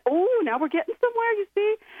 And then, now we're getting somewhere, you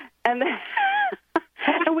see? And then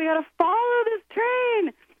and we got to follow this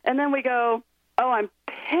train. And then we go, I'm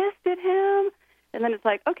pissed at him. And then it's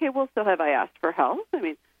like, okay, well, so have I asked for help?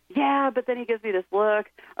 Yeah, but then he gives me this look.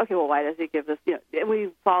 Okay, well, why does he give this? We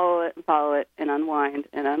follow it and unwind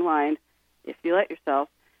if you let yourself,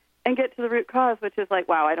 and get to the root cause, which is like,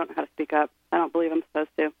 wow, I don't know how to speak up. I don't believe I'm supposed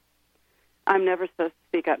to. I'm never supposed to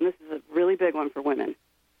speak up, and this is a really big one for women.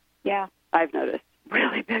 Yeah. I've noticed.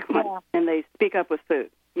 Really big one. Yeah. And they speak up with food.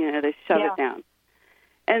 They shove it down.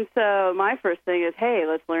 And so my first thing is, hey,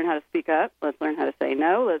 let's learn how to speak up. Let's learn how to say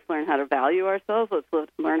no. Let's learn how to value ourselves.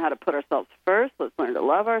 Let's learn how to put ourselves first. Let's learn to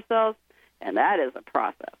love ourselves. And that is a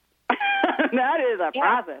process. That is a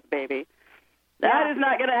process, baby. That is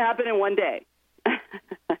not going to happen in one day.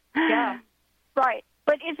 Yeah, right.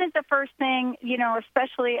 But isn't the first thing,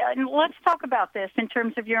 especially, and let's talk about this in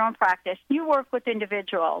terms of your own practice. You work with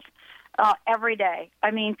individuals every day.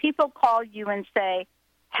 People call you and say,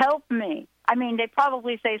 help me. I mean, they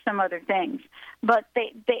probably say some other things, but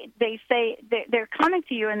they say they're coming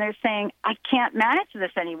to you and they're saying, I can't manage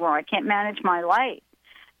this anymore. I can't manage my life.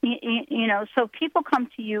 You know, so people come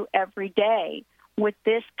to you every day with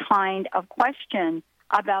this kind of question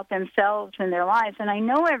about themselves and their lives. And I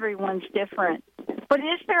know everyone's different, but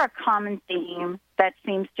is there a common theme that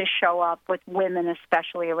seems to show up with women,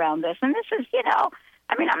 especially around this? And this is, you know,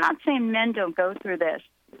 I mean, I'm not saying men don't go through this,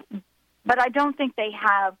 but I don't think they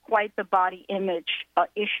have quite the body image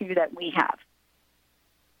issue that we have.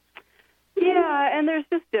 Yeah, and there's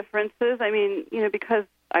just differences. I mean, you know, because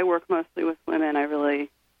I work mostly with women, I really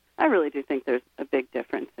do think there's a big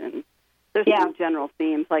difference in there's some general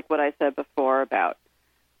themes like what I said before about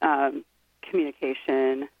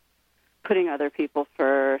communication, putting other people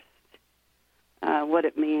first, what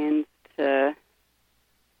it means to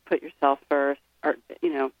put yourself first, or,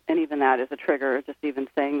 you know, and even that is a trigger, just even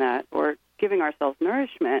saying that, or giving ourselves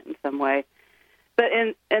nourishment in some way. But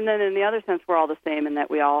and then in the other sense, we're all the same in that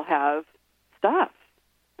we all have stuff.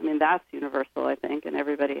 I mean, that's universal, I think, and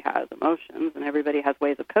everybody has emotions and everybody has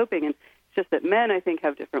ways of coping. And it's just that men, I think,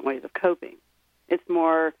 have different ways of coping. It's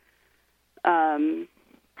more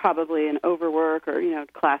probably an overwork, or, you know,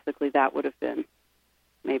 classically that would have been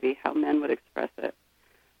maybe how men would express it.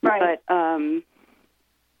 Right. But,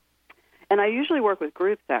 and I usually work with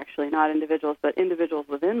groups, actually, not individuals, but individuals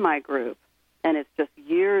within my group. And it's just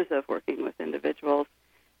years of working with individuals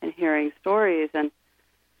and hearing stories. And,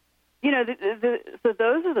 you know, so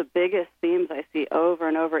those are the biggest themes I see over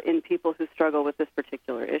and over in people who struggle with this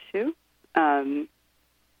particular issue.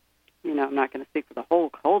 You know, I'm not going to speak for the whole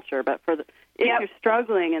culture, but if you're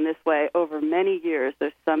struggling in this way over many years,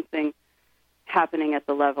 there's something happening at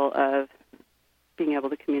the level of being able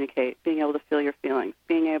to communicate, being able to feel your feelings,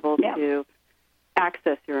 being able to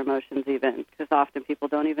access your emotions even, because often people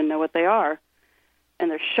don't even know what they are, and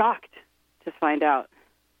they're shocked to find out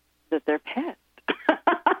that they're pissed.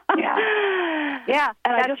 Yeah,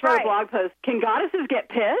 and I just wrote a blog post, can goddesses get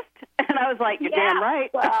pissed? And I was like, you're damn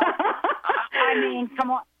right. Well, I mean, come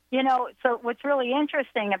on. You know, so what's really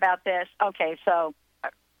interesting about this, okay, so,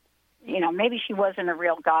 you know, maybe she wasn't a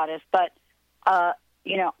real goddess, but,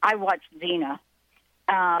 you know, I watched Xena.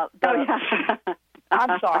 I'm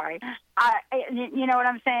sorry. You know what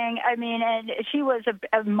I'm saying? I mean, and she was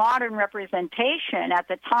a modern representation at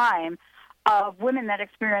the time of women that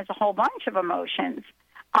experience a whole bunch of emotions.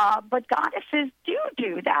 But goddesses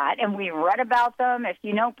do that, and we read about them. If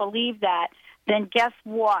you don't believe that, then guess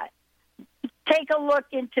what? Take a look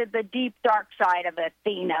into the deep, dark side of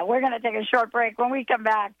Athena. We're going to take a short break. When we come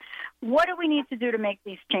back, what do we need to do to make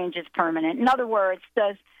these changes permanent? In other words,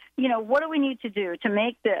 what do we need to do to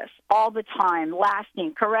make this all the time,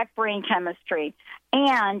 lasting, correct brain chemistry,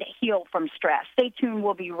 and heal from stress? Stay tuned.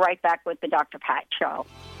 We'll be right back with the Dr. Pat Show.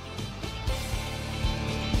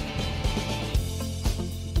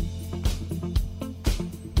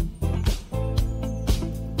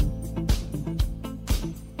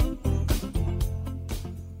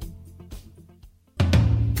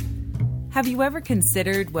 Have you ever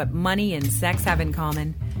considered what money and sex have in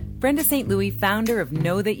common? Brenda St. Louis, founder of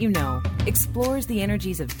Know That You Know, explores the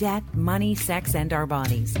energies of debt, money, sex, and our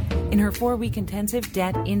bodies. In her 4-week intensive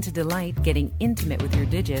Debt into Delight, Getting Intimate with Your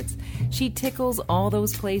Digits, she tickles all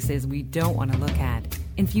those places we don't want to look at,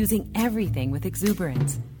 infusing everything with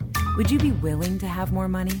exuberance. Would you be willing to have more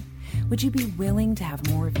money? Would you be willing to have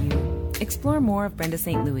more of you? Explore more of Brenda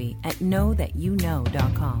St. Louis at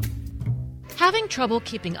knowthatyouknow.com. Having trouble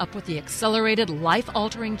keeping up with the accelerated,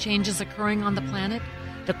 life-altering changes occurring on the planet?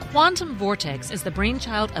 The quantum vortex is the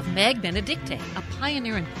brainchild of Meg Benedicte, a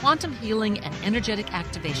pioneer in quantum healing and energetic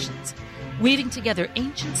activations. Weaving together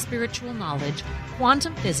ancient spiritual knowledge,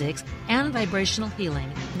 quantum physics, and vibrational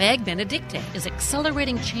healing, Meg Benedicte is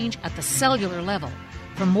accelerating change at the cellular level.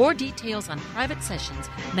 For more details on private sessions,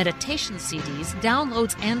 meditation CDs,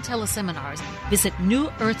 downloads, and teleseminars, visit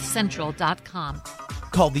newearthcentral.com.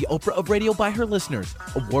 Called the Oprah of radio by her listeners,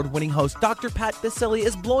 award-winning host Dr. Pat Basili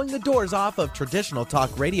is blowing the doors off of traditional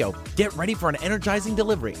talk radio. Get ready for an energizing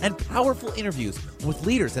delivery and powerful interviews with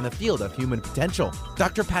leaders in the field of human potential.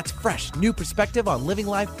 Dr. Pat's fresh, new perspective on living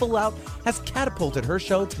life full out has catapulted her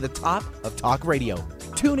show to the top of talk radio.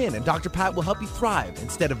 Tune in and Dr. Pat will help you thrive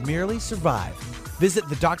instead of merely survive. Visit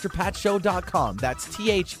thedrpatshow.com. That's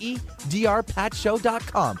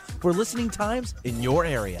THEDRPatshow.com for listening times in your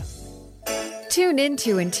area. Tune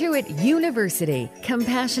into Intuit University,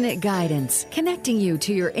 compassionate guidance, connecting you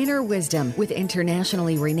to your inner wisdom with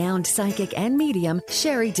internationally renowned psychic and medium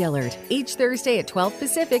Sherry Dillard. Each Thursday at 12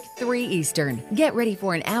 Pacific, 3 Eastern. Get ready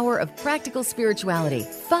for an hour of practical spirituality,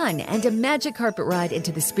 fun, and a magic carpet ride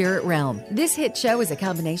into the spirit realm. This hit show is a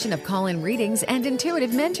combination of call-in readings and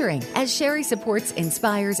intuitive mentoring, as Sherry supports,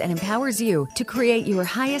 inspires, and empowers you to create your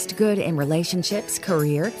highest good in relationships,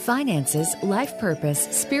 career, finances, life purpose,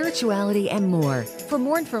 spirituality, and more. For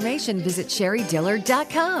more information, visit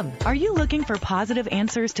SherryDillard.com. Are you looking for positive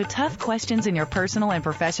answers to tough questions in your personal and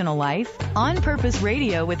professional life? On Purpose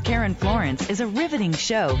Radio with Karen Florence is a riveting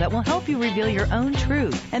show that will help you reveal your own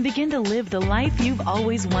truth and begin to live the life you've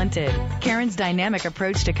always wanted. Karen's dynamic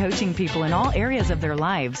approach to coaching people in all areas of their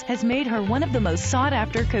lives has made her one of the most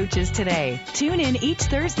sought-after coaches today. Tune in each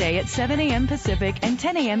Thursday at 7 a.m. Pacific and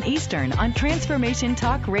 10 a.m. Eastern on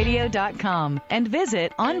TransformationTalkRadio.com and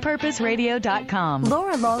visit OnPurposeRadio.com.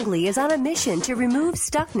 Laura Longley is on a mission to remove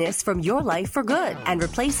stuckness from your life for good and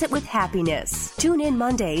replace it with happiness. Tune in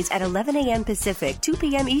Mondays at 11 a.m. Pacific, 2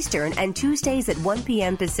 p.m. Eastern, and Tuesdays at 1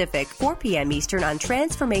 p.m. Pacific, 4 p.m. Eastern on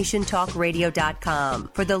TransformationTalkRadio.com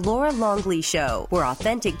for The Laura Longley Show, where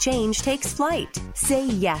authentic change takes flight. Say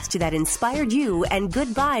yes to that inspired you and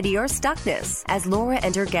goodbye to your stuckness as Laura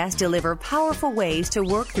and her guests deliver powerful ways to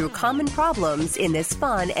work through common problems in this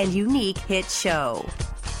fun and unique hit show.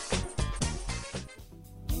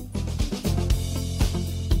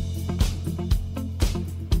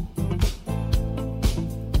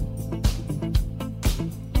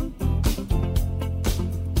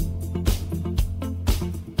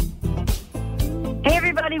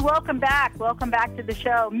 Welcome back. Welcome back to the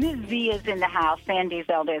show. Ms. V is in the house. Sandy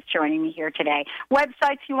Zeldes joining me here today.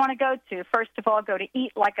 Websites you want to go to. First of all, go to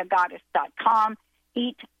eatlikeagoddess.com,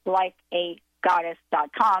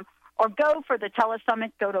 eatlikeagoddess.com, or go for the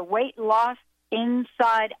telesummit, go to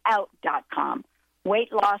weightlossinsideout.com,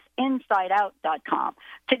 weightlossinsideout.com.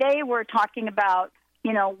 Today we're talking about,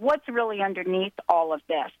 what's really underneath all of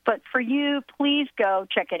this. But for you, please go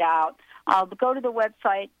check it out. Go to the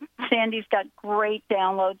website. Sandy's got great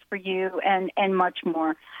downloads for you and much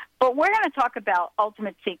more. But we're going to talk about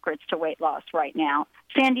ultimate secrets to weight loss right now.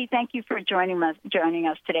 Sandy, thank you for joining us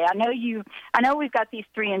today. I know we've got these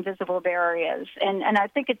 3 invisible barriers, and I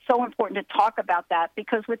think it's so important to talk about that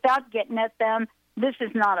because without getting at them, this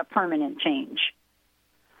is not a permanent change.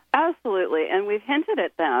 Absolutely, and we've hinted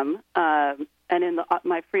at them, and in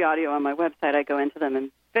my free audio on my website, I go into them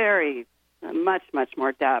in very much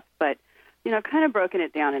more depth, but kind of broken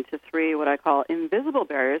it down into 3 what I call invisible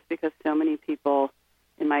barriers because so many people,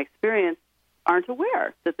 in my experience, aren't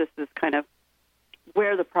aware that this is kind of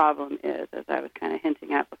where the problem is, as I was kind of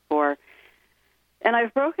hinting at before. And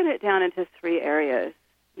I've broken it down into 3 areas,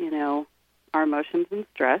 our emotions and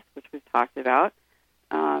stress, which we've talked about,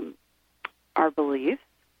 our beliefs,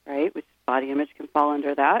 right, which body image can fall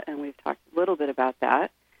under that, and we've talked a little bit about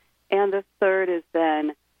that. And the third is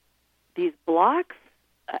then these blocks.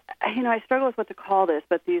 I struggle with what to call this,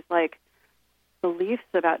 but these beliefs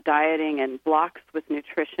about dieting and blocks with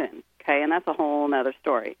nutrition, okay? And that's a whole other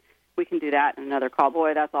story. We can do that in another call.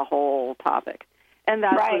 Boy, that's a whole topic. And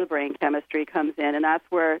that's where the brain chemistry comes in, and that's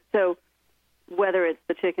where, so whether it's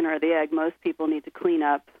the chicken or the egg, most people need to clean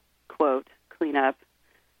up, quote,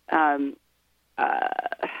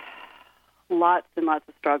 lots and lots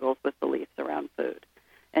of struggles with beliefs around food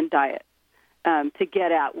and diet. To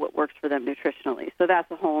get at what works for them nutritionally. So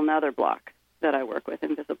that's a whole other block that I work with,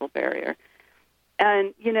 invisible barrier.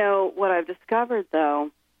 And, what I've discovered,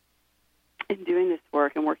 though, in doing this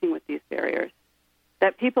work and working with these barriers,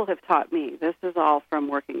 that people have taught me, this is all from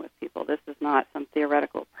working with people. This is not some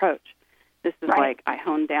theoretical approach. This is I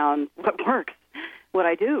hone down what works, what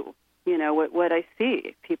I do, what I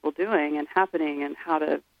see people doing and happening and how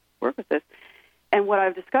to work with this. And what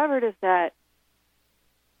I've discovered is that,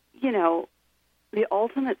 the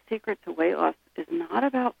ultimate secret to weight loss is not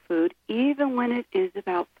about food, even when it is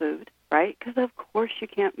about food, right? Because, of course, you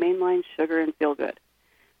can't mainline sugar and feel good.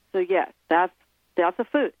 So, yes, that's a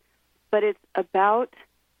food. But it's about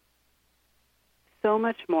so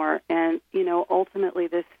much more. And, ultimately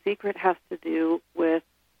this secret has to do with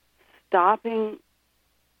stopping,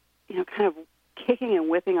 kind of kicking and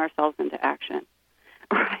whipping ourselves into action,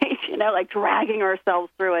 right? Dragging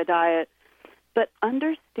ourselves through a diet. But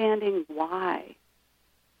understanding why,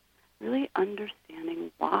 really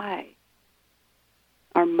understanding why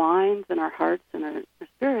our minds and our hearts and our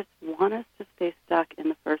spirits want us to stay stuck in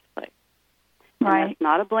the first place. Right. And that's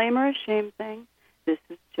not a blame or a shame thing. This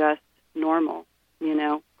is just normal,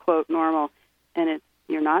 quote, normal. And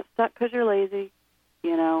you're not stuck because you're lazy.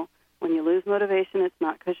 When you lose motivation, it's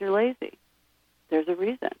not because you're lazy. a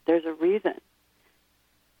reason. There's a reason.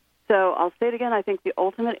 So I'll say it again. I think the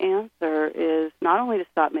ultimate answer is not only to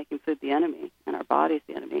stop making food the enemy and our bodies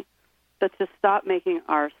the enemy, but to stop making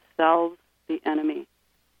ourselves the enemy.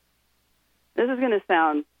 This is going to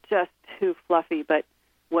sound just too fluffy, but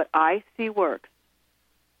what I see works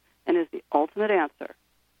and is the ultimate answer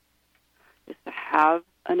is to have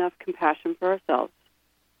enough compassion for ourselves.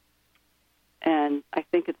 And I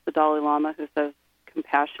think it's the Dalai Lama who says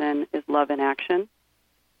compassion is love in action.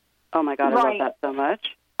 Oh, my God, I love that so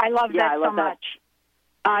much. I love that so much.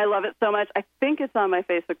 I love it so much. I think it's on my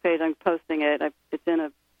Facebook page. I'm posting it. It's in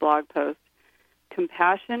a blog post.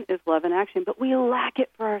 Compassion is love in action, but we lack it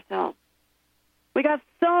for ourselves. We got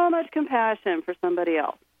so much compassion for somebody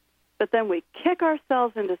else, but then we kick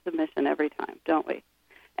ourselves into submission every time, don't we?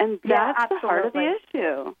 And that's the heart of the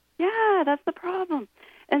issue. Yeah, that's the problem.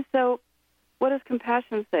 And so what does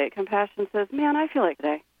compassion say? Compassion says, man, I feel like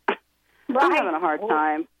today. I'm having a hard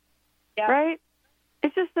time. Yeah. Right?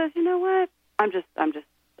 It just says, you know what? I'm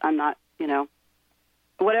not,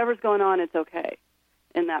 whatever's going on, it's okay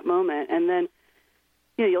in that moment. And then,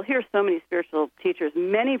 you'll hear so many spiritual teachers,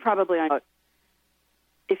 many probably on,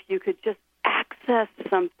 if you could just access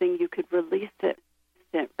something, you could release it,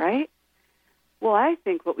 right? Well, I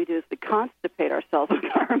think what we do is we constipate ourselves with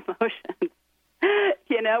our emotions.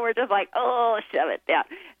 We're just like, oh, shove it down.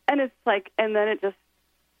 And it's like, and then it just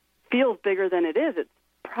feels bigger than it is. It's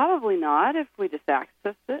probably not if we just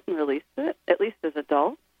access it and release it, at least as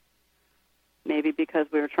adults. Maybe because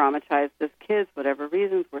we were traumatized as kids, whatever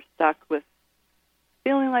reasons, we're stuck with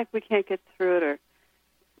feeling like we can't get through it, or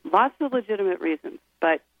lots of legitimate reasons.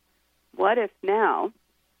 But what if now,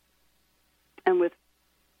 and with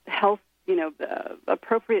health,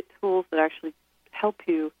 appropriate tools that actually help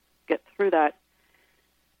you get through that,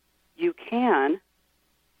 you can,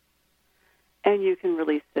 and you can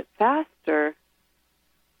release it faster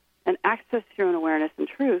and access your own awareness and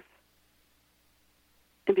truth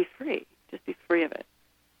and be free. Just be free of it.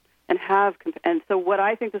 And so what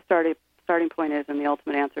I think the starting point is, and the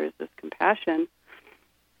ultimate answer is this compassion.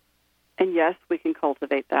 And yes, we can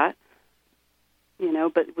cultivate that,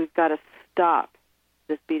 but we've got to stop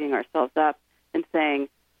this beating ourselves up and saying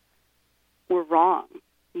we're wrong,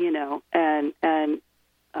 and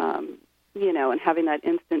having that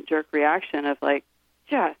instant jerk reaction of like,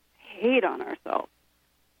 just hate on ourselves.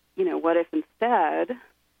 What if instead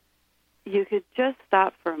you could just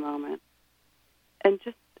stop for a moment and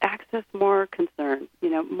just access more concern,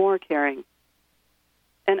 more caring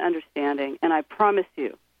and understanding. And I promise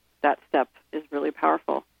you that step is really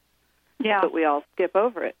powerful. Yeah. But we all skip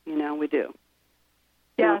over it, we do.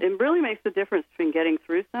 Yeah. It really makes the difference between getting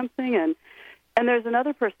through something and there's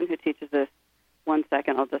another person who teaches this. One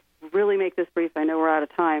second, I'll just really make this brief. I know we're out of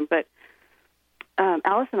time, but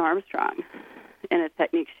Alison Armstrong and a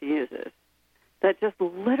technique she uses that just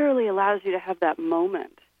literally allows you to have that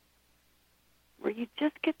moment where you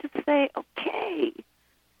just get to say, okay,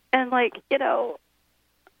 and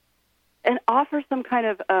and offer some kind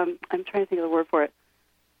of, I'm trying to think of the word for it,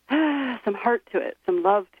 some heart to it, some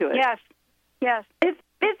love to it. Yes.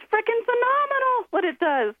 It's freaking phenomenal what it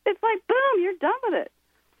does. It's like, boom, you're done with it.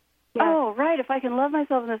 Yes. Oh, right, if I can love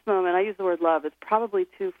myself in this moment, I use the word love. It's probably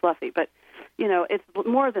too fluffy, but, it's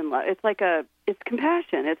more than love. It's it's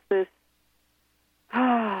compassion. It's this,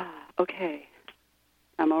 okay,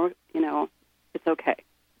 it's okay.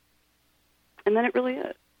 And then it really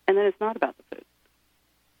is. And then it's not about the food.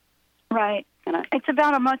 Right. It's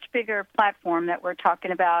about a much bigger platform that we're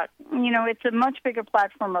talking about. It's a much bigger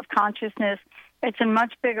platform of consciousness. It's a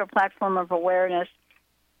much bigger platform of awareness.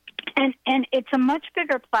 And it's a much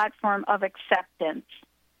bigger platform of acceptance.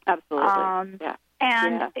 Absolutely. Yeah.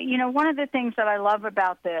 And, one of the things that I love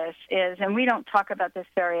about this is, and we don't talk about this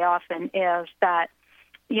very often, is that,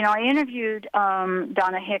 I interviewed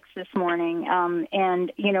Donna Hicks this morning,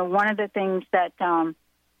 and, one of the things that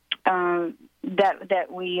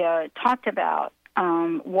that we talked about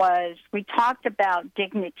was we talked about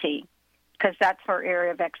dignity, because that's her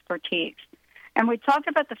area of expertise. And we talked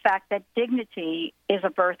about the fact that dignity is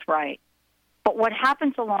a birthright. But what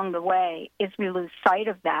happens along the way is we lose sight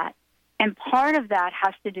of that. And part of that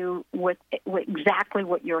has to do with exactly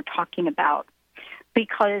what you're talking about,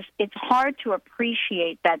 because it's hard to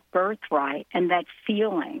appreciate that birthright and that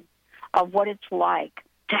feeling of what it's like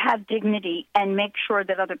to have dignity and make sure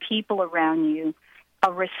that other people around you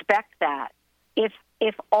respect that.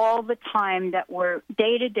 If all the time that we're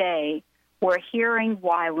day to day, we're hearing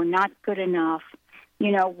why we're not good enough,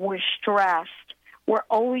 we're stressed, we're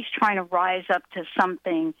always trying to rise up to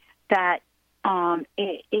something that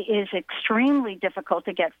it is extremely difficult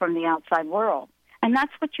to get from the outside world. And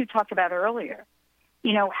that's what you talked about earlier.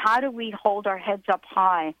 how do we hold our heads up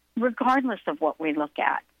high regardless of what we look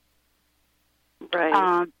at?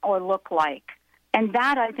 Right. Or look like. And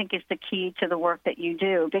that, I think, is the key to the work that you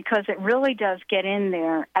do, because it really does get in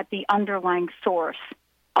there at the underlying source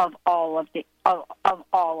of all of the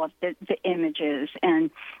images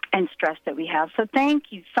and stress that we have. So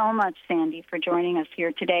thank you so much, Sandy, for joining us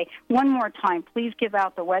here today. One more time, please give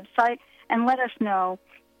out the website and let us know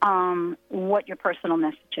what your personal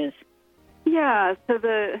message is. Yeah, so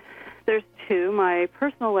there's two. My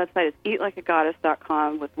personal website is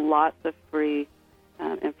eatlikeagoddess.com with lots of free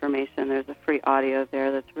information. There's a free audio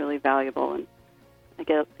there that's really valuable, and I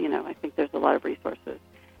think there's a lot of resources.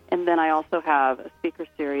 And then I also have a speaker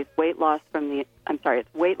series, it's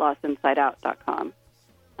weightlossinsideout.com,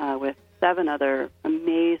 with 7 other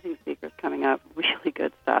amazing speakers coming up, really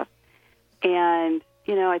good stuff. And,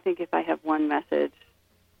 I think if I have one message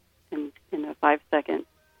in a 5-second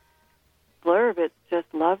blurb, it's just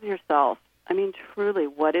love yourself. I mean, truly,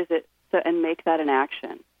 what is it? And make that an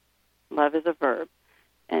action. Love is a verb,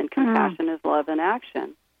 and compassion is love in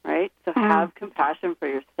action, right? So have compassion for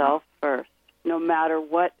yourself first, no matter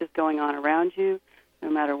what is going on around you, no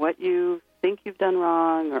matter what you think you've done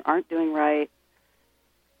wrong or aren't doing right.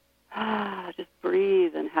 Just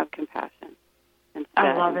breathe and have compassion instead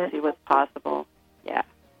and see what's possible. Yeah.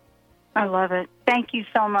 I love it. Thank you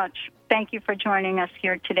so much. Thank you for joining us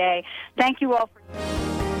here today. Thank you all for...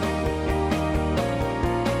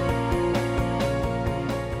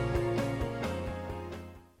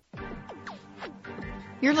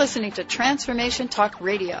 You're listening to Transformation Talk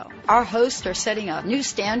Radio. Our hosts are setting a new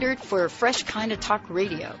standard for a fresh kind of talk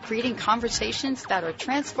radio, creating conversations that are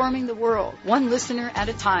transforming the world, one listener at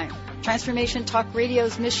a time. Transformation Talk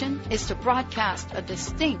Radio's mission is to broadcast a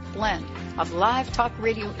distinct blend of live talk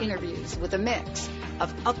radio interviews with a mix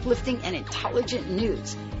of uplifting and intelligent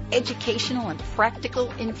news, educational and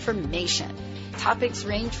practical information. Topics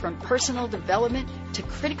range from personal development to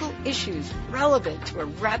critical issues relevant to a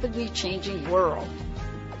rapidly changing world.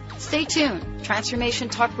 Stay tuned. Transformation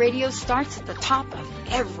Talk Radio starts at the top of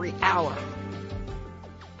every hour.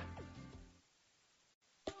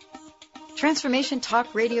 Transformation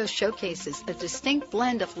Talk Radio showcases a distinct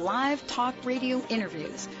blend of live talk radio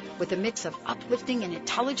interviews with a mix of uplifting and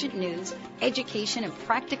intelligent news, education, and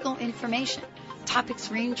practical information. Topics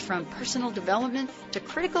range from personal development to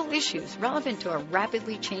critical issues relevant to a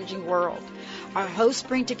rapidly changing world. Our hosts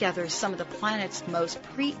bring together some of the planet's most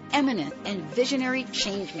preeminent and visionary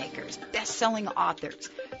changemakers, best-selling authors,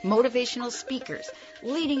 motivational speakers,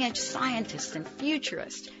 leading-edge scientists and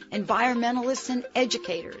futurists, environmentalists and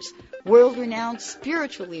educators, world-renowned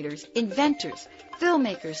spiritual leaders, inventors,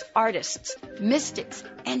 filmmakers, artists, mystics,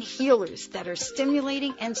 and healers that are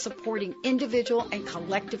stimulating and supporting individual and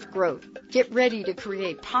collective growth. Get ready to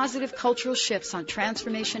create positive cultural shifts on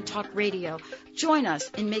Transformation Talk Radio. Join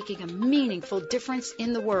us in making a meaningful difference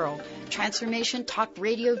in the world.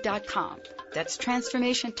 TransformationTalkRadio.com. That's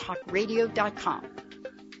TransformationTalkRadio.com.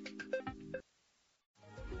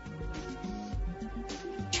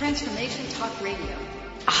 Transformation Talk Radio,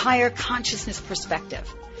 a higher consciousness perspective.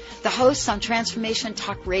 The hosts on Transformation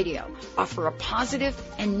Talk Radio offer a positive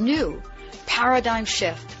and new paradigm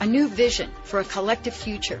shift, a new vision for a collective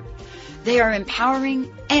future. They are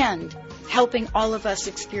empowering and helping all of us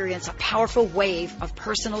experience a powerful wave of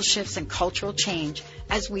personal shifts and cultural change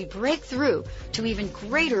as we break through to even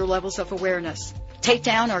greater levels of awareness. Take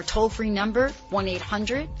down our toll-free number,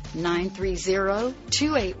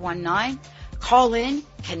 1-800-930-2819. Call in,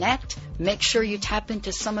 connect, make sure you tap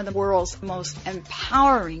into some of the world's most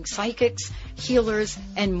empowering psychics, healers,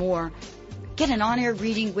 and more. Get an on-air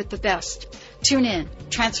reading with the best. Tune in,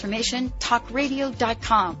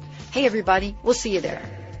 TransformationTalkRadio.com. Hey, everybody, we'll see you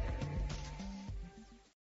there.